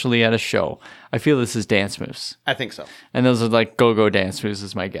 especially at a show. I feel this is dance moves. I think so. And those are like go-go dance moves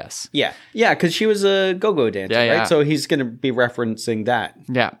is my guess. Yeah. Yeah, because she was a go-go dancer, Yeah, right? yeah. So he's going to be referencing that.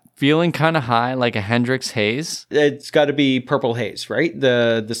 Yeah. Feeling kind of high like a Hendrix haze. It's got to be Purple Haze, right?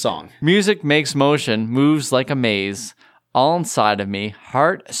 The song. Music makes motion, moves like a maze. All inside of me,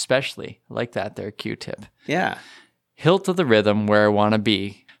 heart especially. I like that there, Q-tip. Yeah. Hilt of the rhythm where I want to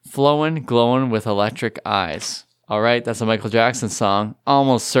be. Flowing, glowing with electric eyes. All right, that's a Michael Jackson song.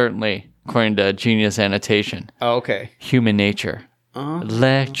 Almost certainly, according to Genius Annotation. Oh, okay. Human Nature.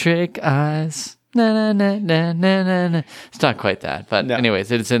 Electric eyes. Na, na, na, na, na, na, na. It's not quite that, but No. anyways,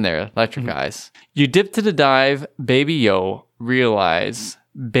 it's in there. Electric eyes. You dip to the dive, baby yo, realize.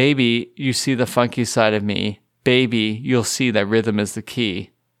 Baby, you see the funky side of me. Baby, you'll see that rhythm is the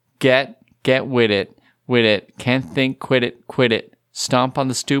key. Get with it, can't think, quit it. Stomp on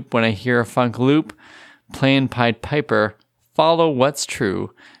the stoop when I hear a funk loop. Playing Pied Piper, follow what's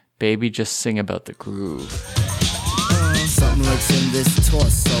true. Baby, just sing about the groove. Something lurks in this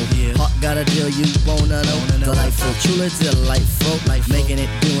torso. Heart got a deal you wanna know. Delightful, truly delightful. Making it,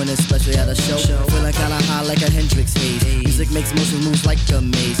 doing it, especially at a show. Feeling kinda high like a Hendrix haze. Music makes motion moves like a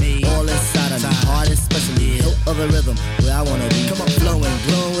maze. All inside of me, heart especially. Hilt of the rhythm, where I wanna be. Come on, flowing,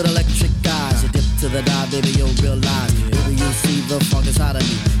 glowing with electric eyes. You dip to the dive, baby, you'll realize. Baby, you'll see the funk inside of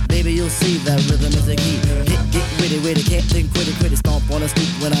me. Baby, you'll see that rhythm is the key. Get with it, can't think, quit it. Stomp on the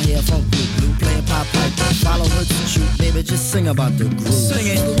stoop when I hear funk blue. Playing pop pipe, follow her to shoot. Baby, just sing about the groove. Sing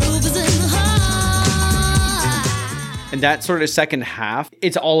it. The groove is in the heart. And that sort of second half,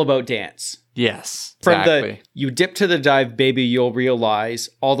 it's all about dance. Yes, From exactly. the you dip to the dive, baby, you'll realize,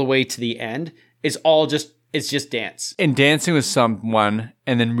 all the way to the end, it's just dance. And dancing with someone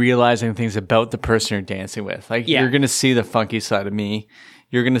and then realizing things about the person you're dancing with. Like, Yeah. you're going to see the funky side of me.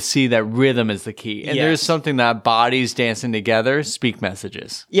 You're going to see that rhythm is the key. And Yes. there's something that bodies dancing together speak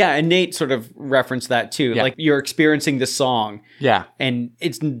messages. Yeah, and Nate sort of referenced that too. Yeah. Like, you're experiencing the song, Yeah. and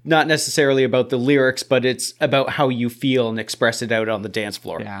it's not necessarily about the lyrics, but it's about how you feel and express it out on the dance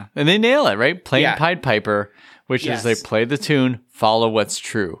floor. Yeah. And they nail it, right? Playing Yeah. Pied Piper, which Yes. is they play the tune, follow what's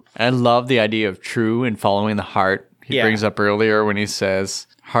true. And I love the idea of true and following the heart. He Yeah. brings up earlier when he says,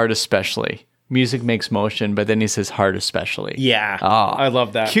 heart especially. Music makes motion, but then he says heart especially. Yeah. Oh, I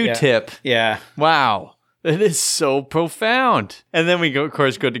love that. Q-tip. Yeah. Wow. That is so profound. And then we go, of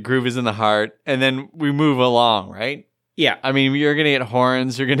course, go to Groove is in the Heart, and then we move along, right? Yeah. I mean, you're going to get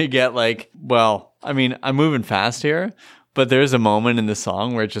horns. You're going to get I'm moving fast here, but there's a moment in the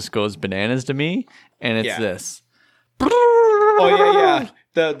song where it just goes bananas to me, and it's Yeah. this. Oh, yeah.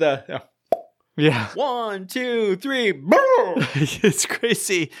 The Yeah. 1, 2, 3. It's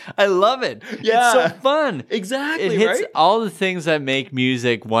crazy. I love it. Yeah. It's so fun. Exactly, It hits right? all the things that make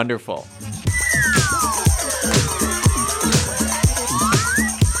music wonderful.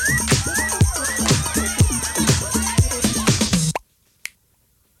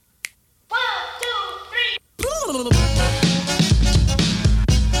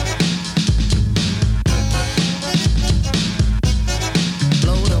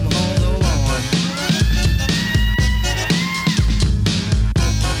 Blow them horns on.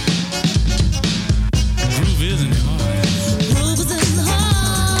 Groove is in your heart. Groove is in the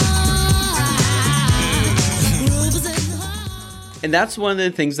heart. And that's one of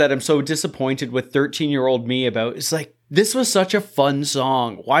the things that I'm so disappointed with 13-year-old me about. It's like, this was such a fun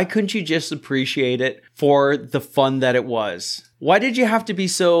song. Why couldn't you just appreciate it for the fun that it was? Why did you have to be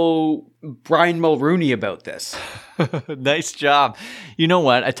so Brian Mulrooney about this? Nice job. You know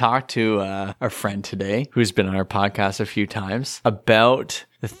what? I talked to our friend today who's been on our podcast a few times about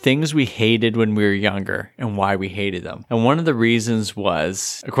the things we hated when we were younger and why we hated them. And one of the reasons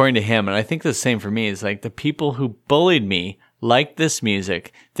was, according to him, and I think the same for me, is like the people who bullied me liked this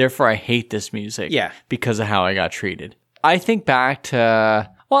music, therefore I hate this music because of how I got treated. I think back to,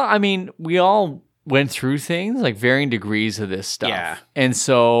 well, I mean, we all went through things like varying degrees of this stuff. Yeah. And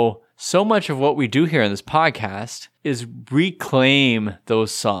so much of what we do here in this podcast is reclaim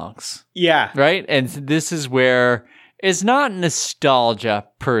those songs. Yeah. Right? And this is where it's not nostalgia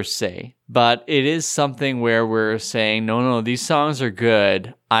per se, but it is something where we're saying, no, these songs are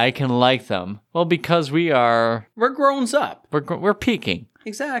good. I can like them. Well, because we're grown up. We're peaking.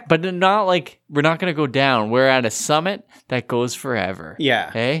 Exactly. But not like, we're not going to go down. We're at a summit that goes forever. Yeah.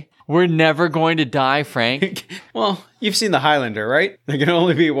 Okay? We're never going to die, Frank. Well, you've seen The Highlander, right? There can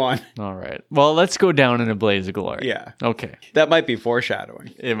only be one. All right. Well, let's go down in a blaze of glory. Yeah. Okay. That might be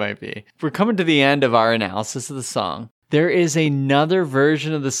foreshadowing. It might be. We're coming to the end of our analysis of the song. There is another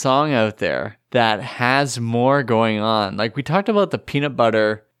version of the song out there that has more going on. Like we talked about the peanut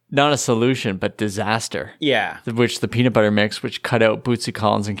butter, not a solution, but disaster. Yeah. Which the peanut butter mix, which cut out Bootsy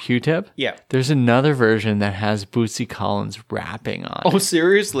Collins and Q-Tip. Yeah. There's another version that has Bootsy Collins rapping on Oh, it.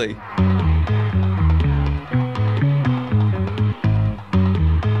 seriously?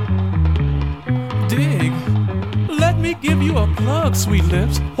 Dig, let me give you a plug, sweet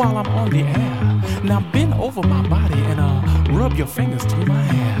lips, while I'm on the air. Now bend over my body and rub your fingers through my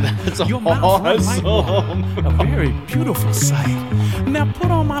hair. That's your mouth run like awesome. water, a very beautiful sight. Now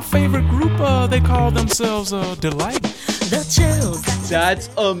put on my favorite group, they call themselves Deee-Lite. The chills. That's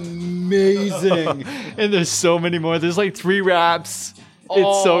amazing. And there's so many more. There's like 3 raps.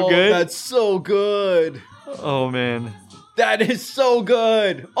 It's so good. That's so good. Oh, man. That is so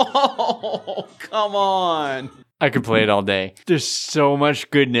good. Oh, come on. I could play it all day. There's so much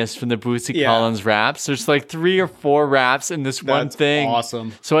goodness from the Bootsy Collins raps. There's like 3 or 4 raps in this one That's thing.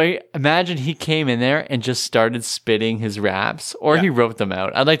 awesome. So I imagine he came in there and just started spitting his raps, or he wrote them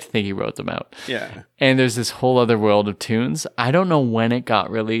out. I'd like to think he wrote them out. Yeah. And there's this whole other world of tunes. I don't know when it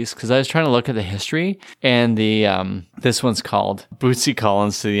got released because I was trying to look at the history, and the this one's called Bootsy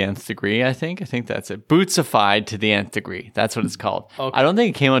Collins to the Nth Degree, I think. I think that's it. Bootsified to the Nth Degree. That's what it's called. Okay. I don't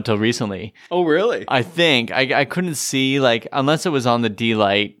think it came out until recently. Oh, really? I think. I couldn't see, like, unless it was on the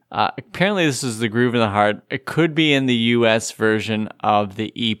Deee-Lite. Apparently this is the Groove in the Heart. It could be in the US version of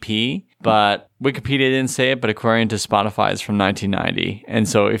the EP, but Wikipedia didn't say it, but according to Spotify, it's from 1990. And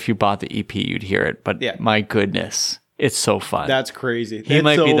so if you bought the EP, you'd hear it. But my goodness, it's so fun. That's crazy. He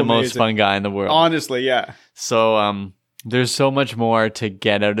might be the most fun guy in the world. Honestly, yeah. So there's so much more to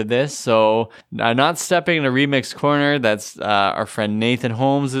get out of this. So I'm not stepping in a remix corner. That's our friend Nathan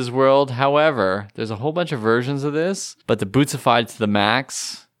Holmes' world. However, there's a whole bunch of versions of this, but the Bootsified to the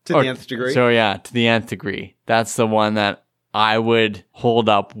max. To the nth degree? So yeah, to the nth degree. That's the one that I would hold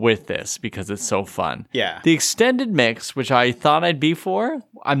up with this because it's so fun. Yeah. The extended mix, which I thought I'd be for,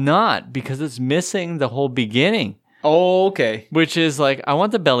 I'm not, because it's missing the whole beginning. Oh, okay. Which is like, I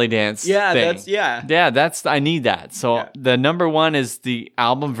want the belly dance thing. I need that. So the number 1 is the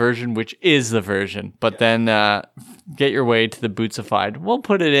album version, which is the version. But then get your way to the Bootsified. We'll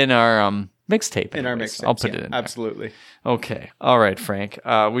put it in our mixtape. In our mixtape. I'll put it in there. Absolutely. Okay. All right, Frank.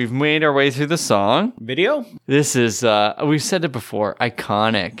 We've made our way through the song. Video? This is, we've said it before,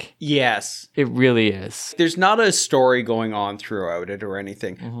 iconic. Yes. It really is. There's not a story going on throughout it or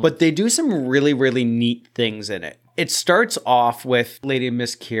anything, but they do some really, really neat things in it. It starts off with Lady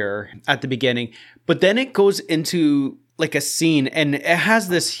Miss Kier at the beginning, but then it goes into like a scene and it has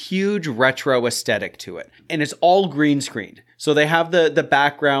this huge retro aesthetic to it. And it's all green screened. So they have the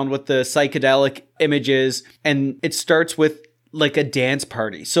background with the psychedelic images, and it starts with like a dance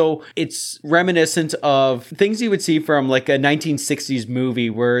party. So it's reminiscent of things you would see from like a 1960s movie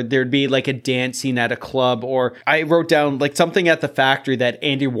where there'd be like a dance scene at a club, or I wrote down like something at the factory that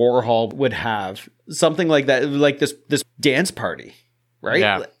Andy Warhol would have. Something like that, like this dance party, right?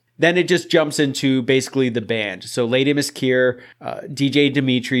 Yeah. Then it just jumps into basically the band. So Lady Miss Kier, DJ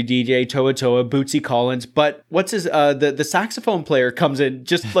Dimitri, DJ Toa Toa, Bootsy Collins. But what's his, the saxophone player comes in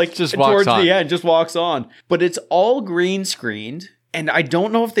just like Just towards walks on. the end, just walks on. But it's all green screened. And I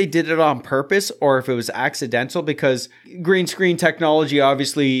don't know if they did it on purpose or if it was accidental, because green screen technology,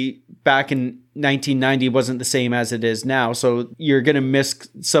 obviously back in 1990 wasn't the same as it is now. So you're going to miss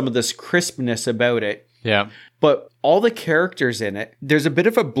some of this crispness about it. Yeah. But all the characters in it, there's a bit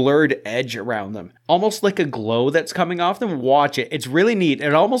of a blurred edge around them, almost like a glow that's coming off them. Watch it. It's really neat.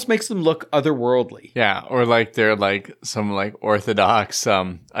 It almost makes them look otherworldly. Yeah, or like they're like some like Orthodox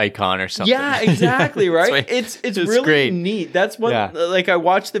icon or something. Yeah, exactly, right? right. It's It's really great. neat. That's what, Yeah. like, I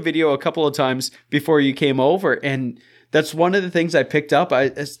watched the video a couple of times before you came over, and that's one of the things I picked up. I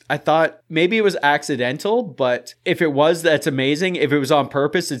thought maybe it was accidental, but if it was, that's amazing. If it was on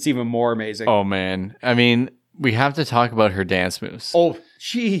purpose, it's even more amazing. Oh man, I mean, we have to talk about her dance moves. Oh,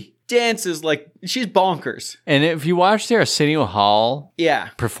 she dances like she's bonkers. And if you watch the Arsenio Hall Yeah.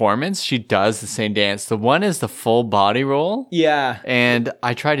 performance, she does the same dance. The one is the full body roll. Yeah. And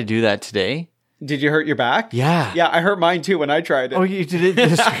I tried to do that today. Did you hurt your back? Yeah. Yeah, I hurt mine too when I tried it. Oh, you did it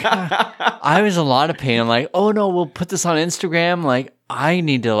this I was in a lot of pain. I'm like, oh no, we'll put this on Instagram. Like, I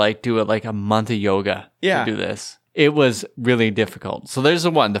need to like do it like a month of yoga Yeah. to do this. It was really difficult. So there's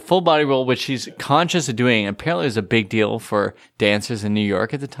the one, the full body roll, which she's conscious of doing. Apparently it was a big deal for dancers in New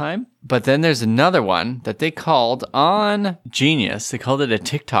York at the time. But then there's another one that they called on Genius. They called it a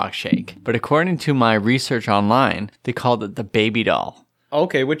TikTok shake. But according to my research online, they called it the baby doll.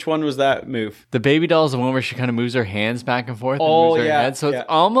 Okay, which one was that move? The baby doll is the one where she kind of moves her hands back and forth and Oh, moves her yeah, head. So yeah. it's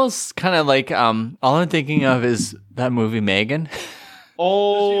almost kind of like, all I'm thinking of is that movie Megan.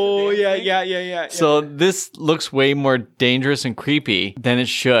 Oh, yeah. So this looks way more dangerous and creepy than it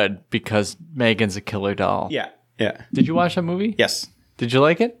should because Megan's a killer doll. Yeah. Did you watch that movie? Yes. Did you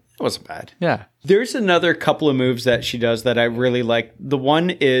like it? It wasn't bad. Yeah. There's another couple of moves that she does that I really like. The one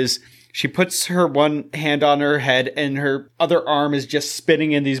is she puts her one hand on her head and her other arm is just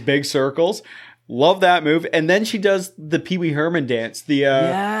spinning in these big circles. Love that move. And then she does the Pee Wee Herman dance.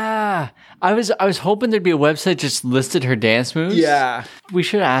 Yeah. I was hoping there'd be a website just listed her dance moves. Yeah. We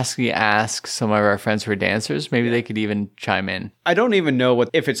should ask some of our friends who are dancers. Maybe they could even chime in. I don't even know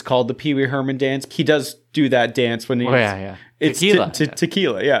if it's called the Pee Wee Herman dance. He does do that dance when he. Oh, yeah. It's Tequila.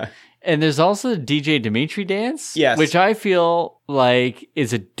 tequila, yeah. And there's also the DJ Dimitri dance. Yes. Which I feel like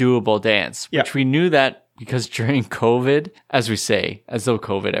is a doable dance. Yeah. Which we knew that because during COVID, as we say, as though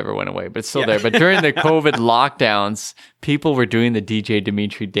COVID ever went away, but it's still Yeah. there. But during the COVID lockdowns, people were doing the DJ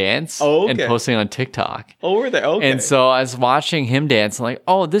Dimitri dance Oh, and okay. posting on TikTok. Oh, were they? Okay. And so I was watching him dance. I'm like,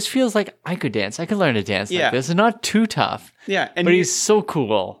 oh, this feels like I could dance. I could learn to dance Yeah. like this. And not too tough. yeah. And But he's so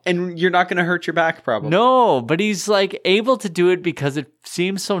cool. and you're not going to hurt your back, probably. No, but he's like able to do it because it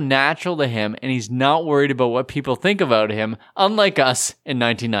seems so natural to him and he's not worried about what people think about him, unlike us in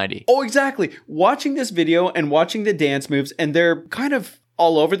 1990. Oh, exactly. Watching this video and watching the dance moves, and they're kind of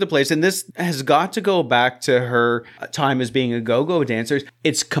all over the place. And this has got to go back to her time as being a go-go dancer.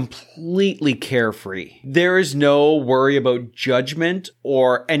 It's completely carefree. There is no worry about judgment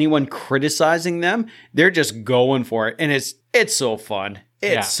or anyone criticizing them. They're just going for it. And it's so fun.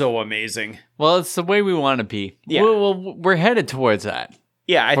 It's Yeah. so amazing. Well, it's the way we want to be. Yeah. We're headed towards that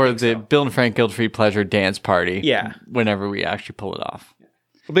Yeah, I for think the so. Bill and Frank Guilt Free Pleasure dance party. Yeah. Whenever we actually pull it off.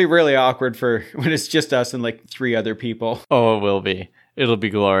 It'll be really awkward for when it's just us and like 3 other people. Oh, it will be. It'll be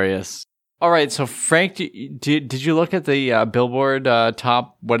glorious. All right. So, Frank, did you look at the Billboard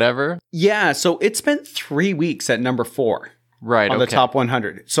top whatever? Yeah, so it spent 3 weeks at number 4 Right. on okay. the top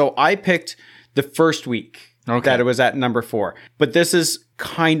 100. So I picked the first week Okay. that it was at number 4. But this is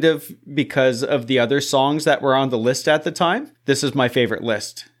kind of because of the other songs that were on the list at the time. This is my favorite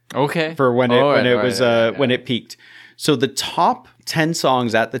list Okay. for when All when it peaked. So the top 10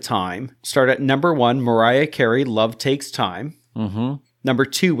 songs at the time start at number 1, Mariah Carey, Love Takes Time. Mm-hmm. Number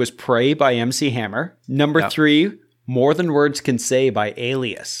 2 was Pray by MC Hammer. Number 3, More Than Words Can Say by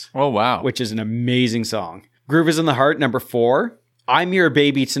Alias, Oh, wow. which is an amazing song. Groove is in the Heart, number 4. I'm Your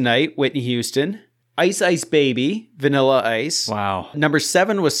Baby Tonight, Whitney Houston. Ice Ice Baby, Vanilla Ice. Wow. Number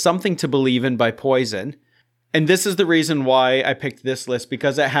 7 was Something to Believe In by Poison. And this is the reason why I picked this list,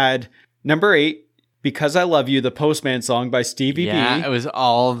 because it had number 8, Because I Love You, the Postman song by Stevie Yeah, B. it was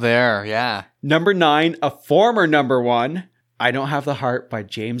all there. Yeah. Number 9, a former number 1, I Don't Have the Heart by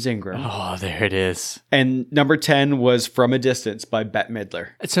James Ingram. Oh, there it is. And number 10 was From a Distance by Bette Midler.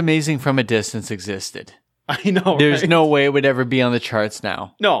 It's amazing From a Distance existed. I know, There's right? no way it would ever be on the charts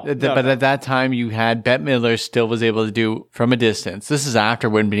now. No, But no. at that time, you had Bette Midler still was able to do From a Distance. This is after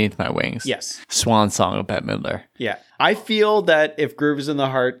Wind Beneath My Wings. Yes. Swan song of Bette Midler. Yeah. I feel that if Groove is in the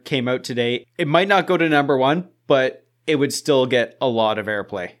Heart came out today, it might not go to number 1, but it would still get a lot of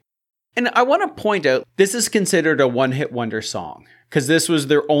airplay. And I want to point out, this is considered a one-hit wonder song because this was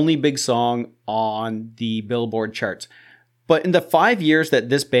their only big song on the Billboard charts. But in the 5 years that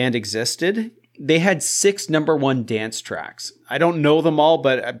this band existed, they had 6 number 1 dance tracks. I don't know them all,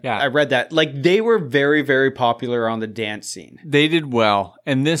 but I read that. Like, they were very, very popular on the dance scene. They did well.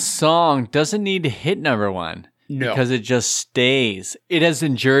 And this song doesn't need to hit number 1. No. Because it just stays. It has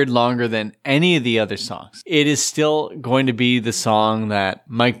endured longer than any of the other songs. It is still going to be the song that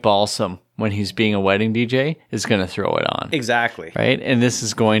Mike Balsam, when he's being a wedding DJ, is going to throw it on. Exactly. Right? And this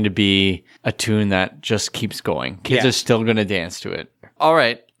is going to be a tune that just keeps going. Kids are still going to dance to it. All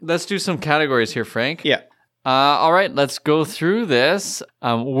right. Let's do some categories here, Frank. Yeah. All right, let's go through this.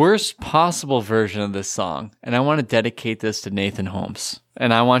 Worst possible version of this song. And I want to dedicate this to Nathan Holmes.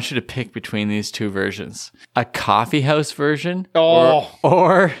 And I want you to pick between these 2 versions. A coffee house version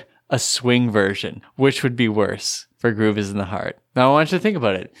or a swing version. Which would be worse for Groove is in the Heart? Now I want you to think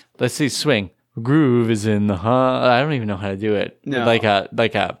about it. Let's see, swing. Groove is in the heart. I don't even know how to do it. No. Like a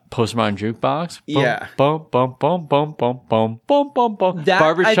postmodern jukebox. Yeah. Bum bum bum bum bum bum bum bum bum.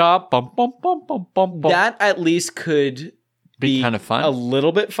 Barbershop. Bum bum bum bum bum bum. That at least could be kind of fun. A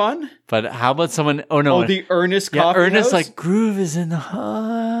little bit fun. But how about someone? Oh no. Oh, the Ernest Coffee Ernest House? like Groove is in the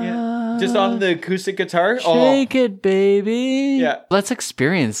heart. Yeah. Just on the acoustic guitar. Shake it, baby. Yeah. Let's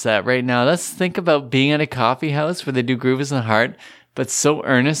experience that right now. Let's think about being at a coffee house where they do Groove is in the Heart, but so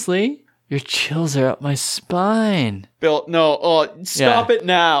earnestly. Your chills are up my spine. Bill, no. Oh, stop it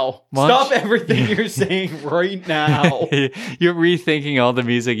now. Stop everything you're saying right now. You're rethinking all the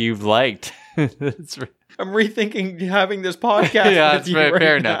music you've liked. That's right. I'm rethinking having this podcast. Yeah, with that's you right. right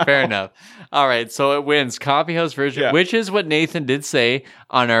Fair now. enough. Fair enough. All right. So it wins Coffee House version, which is what Nathan did say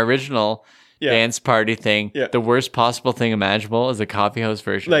on our original dance party thing. Yeah. The worst possible thing imaginable is a Coffee House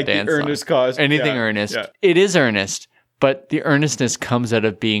version Like of dance the earnest cause. Anything Yeah. earnest. Yeah. It is earnest, but the earnestness comes out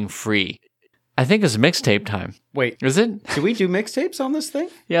of being free. I think it's mixtape time. Wait. Is it? Do we do mixtapes on this thing?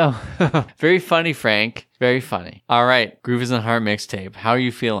 Yeah. Very funny, Frank. Very funny. All right. Groove is in the Heart mixtape. How are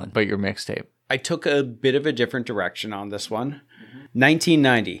you feeling about your mixtape? I took a bit of a different direction on this one.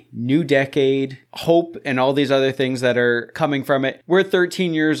 1990, new decade, hope, and all these other things that are coming from it. We're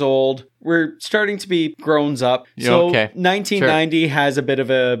 13 years old. We're starting to be growns up. So 1990 has a bit of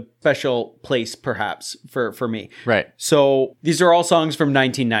a special place, perhaps, for me. Right. So these are all songs from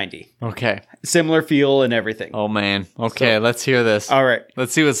 1990. Okay. Similar feel and everything. Oh, man. Okay, let's hear this. All right.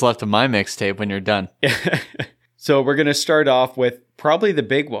 Let's see what's left of my mixtape when you're done. So we're going to start off with probably the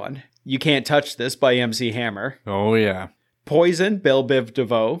big one. You Can't Touch This by MC Hammer. Oh, yeah. Poison, Belle Biv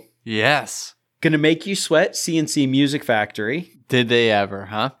DeVoe. Yes. Gonna Make You Sweat, CNC Music Factory. Did they ever,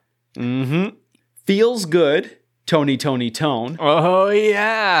 huh? Mm-hmm. Feels Good, Tony Tone. Oh,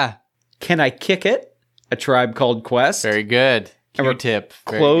 yeah. Can I Kick It? A Tribe Called Quest. Very good. And we're Q-tip.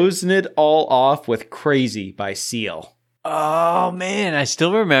 Closing it all off with Crazy by Seal. Oh, man. I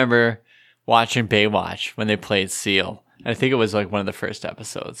still remember watching Baywatch when they played Seal. I think it was like one of the first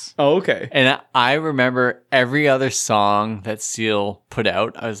episodes. Oh, okay. And I remember every other song that Seal put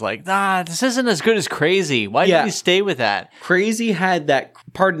out. I was like, this isn't as good as Crazy. Why did you stay with that? Crazy had that,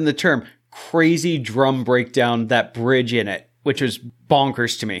 pardon the term, crazy drum breakdown, that bridge in it, which was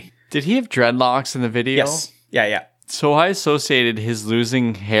bonkers to me. Did he have dreadlocks in the video? Yes. Yeah. So I associated his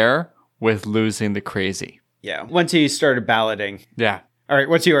losing hair with losing the crazy. Yeah. Once he started ballading. Yeah. All right,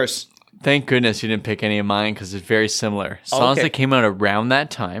 what's yours? Thank goodness you didn't pick any of mine because it's very similar. Songs that came out around that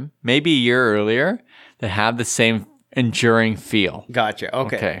time, maybe a year earlier, that have the same enduring feel. Gotcha.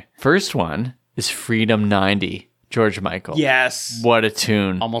 Okay. First one is Freedom 90, George Michael. Yes. What a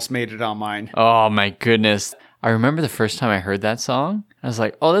tune. Almost made it on mine. Oh my goodness. I remember the first time I heard that song, I was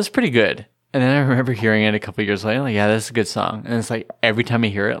like, oh, that's pretty good. And then I remember hearing it a couple years later, like, yeah, that's a good song. And it's like, every time I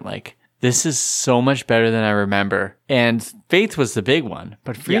hear it, like, this is so much better than I remember. And Faith was the big one,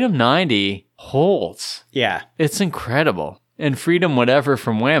 but Freedom 90 holds. Yeah. It's incredible. And Freedom Whatever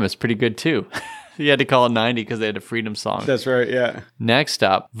from Wham is pretty good too. You had to call it 90 because they had a Freedom song. That's right, yeah. Next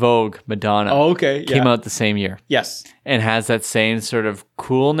up, Vogue, Madonna. Oh, okay. Came out the same year. Yes. And has that same sort of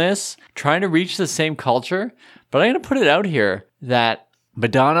coolness, trying to reach the same culture. But I'm going to put it out here that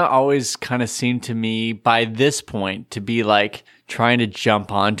Madonna always kind of seemed to me by this point to be like trying to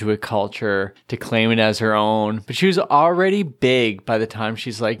jump onto a culture, to claim it as her own. But she was already big by the time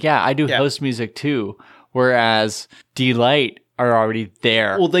she's like, yeah, I do house music too. Whereas Deee-Lite are already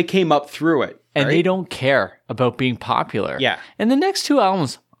there. Well, they came up through it. And right? they don't care about being popular. Yeah. And the next 2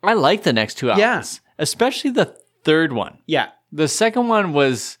 albums, I like the next 2 albums. Yeah. Especially the third one. Yeah. The second one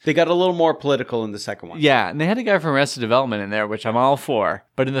was... They got a little more political in the second one. Yeah, and they had a guy from Arrested Development in there, which I'm all for.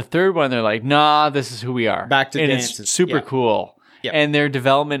 But in the third one, they're like, nah, this is who we are. Back to and dances. It's super cool. Yeah. And their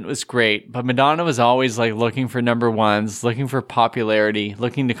development was great. But Madonna was always like looking for number ones, looking for popularity,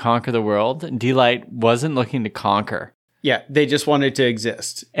 looking to conquer the world. And Deee-Lite wasn't looking to conquer. Yeah, they just wanted to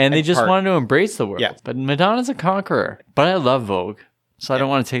exist. And they at just heart. wanted to embrace the world. Yeah. But Madonna's a conqueror. But I love Vogue. So I don't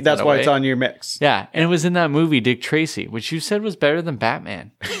want to take That's that why away. it's on your mix. Yeah. And it was in that movie, Dick Tracy, which you said was better than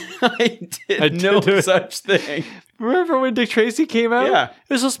Batman. I did no such thing. Remember when Dick Tracy came out? Yeah.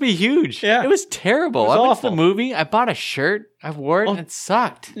 It was supposed to be huge. Yeah. It was terrible. It was I went awful. to the movie. I bought a shirt. I wore it and it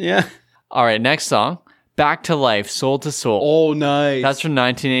sucked. Yeah. All right. Next song. Back to Life, Soul to Soul. Oh, nice. That's from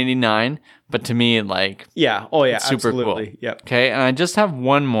 1989. But to me, like, yeah. Oh, yeah. super absolutely. cool. Yep. Okay. And I just have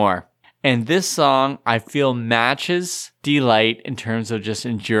one more. And this song, I feel, matches Deee-Lite in terms of just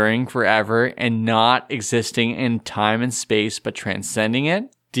enduring forever and not existing in time and space, but transcending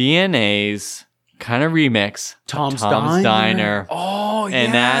it. DNA's kind of remix. Tom's Diner. Oh, yeah.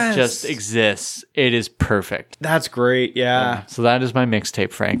 And that just exists. It is perfect. That's great. Yeah. So that is my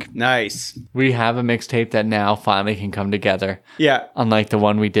mixtape, Frank. Nice. We have a mixtape that now finally can come together. Yeah. Unlike the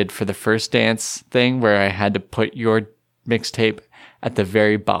one we did for the first dance thing where I had to put your mixtape at the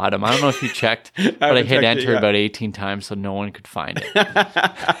very bottom. I don't know if you checked, but I haven't hit checked enter it yet. about 18 times so no one could find it.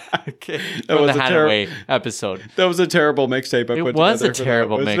 Okay. That From was the a Hadaway episode. That was a terrible mixtape I It put was together a for that,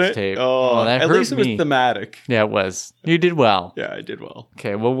 terrible wasn't it? mixtape. Oh, Oh, that at hurt least it was me. thematic. Yeah, it was. You did well. Yeah, I did well.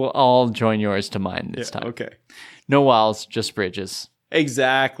 Okay, well, we'll all join yours to mine this time. Okay. No walls, just bridges.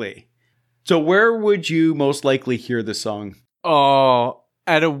 Exactly. So where would you most likely hear the song? Oh,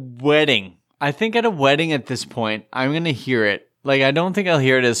 at a wedding. I think at a wedding at this point, I'm going to hear it. Like, I don't think I'll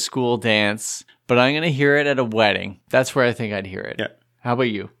hear it as school dance, but I'm going to hear it at a wedding. That's where I think I'd hear it. Yeah. How about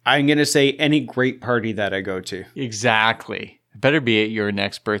you? I'm going to say any great party that I go to. Exactly. It better be at your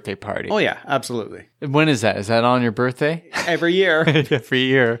next birthday party. Oh, yeah, absolutely. When is that? Is that on your birthday? Every year. Every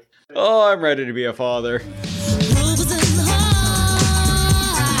year. Oh, I'm ready to be a father. Rovers in the heart.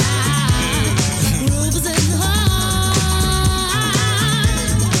 Rovers in the heart.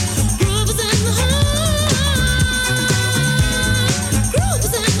 Rovers in the heart.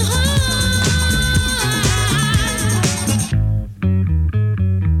 Rovers in the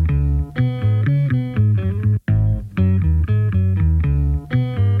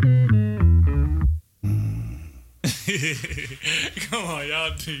Come on,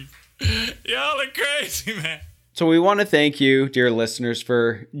 y'all two. Y'all are crazy, man. So we want to thank you, dear listeners,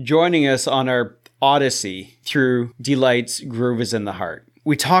 for joining us on our odyssey through Deee-Lite's Groove is in the Heart.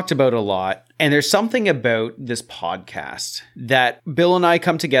 We talked about a lot, and there's something about this podcast that Bill and I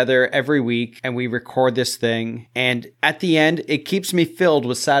come together every week and we record this thing. And at the end, it keeps me filled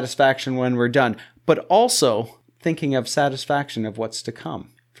with satisfaction when we're done, but also thinking of satisfaction of what's to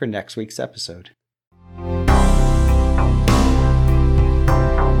come for next week's episode.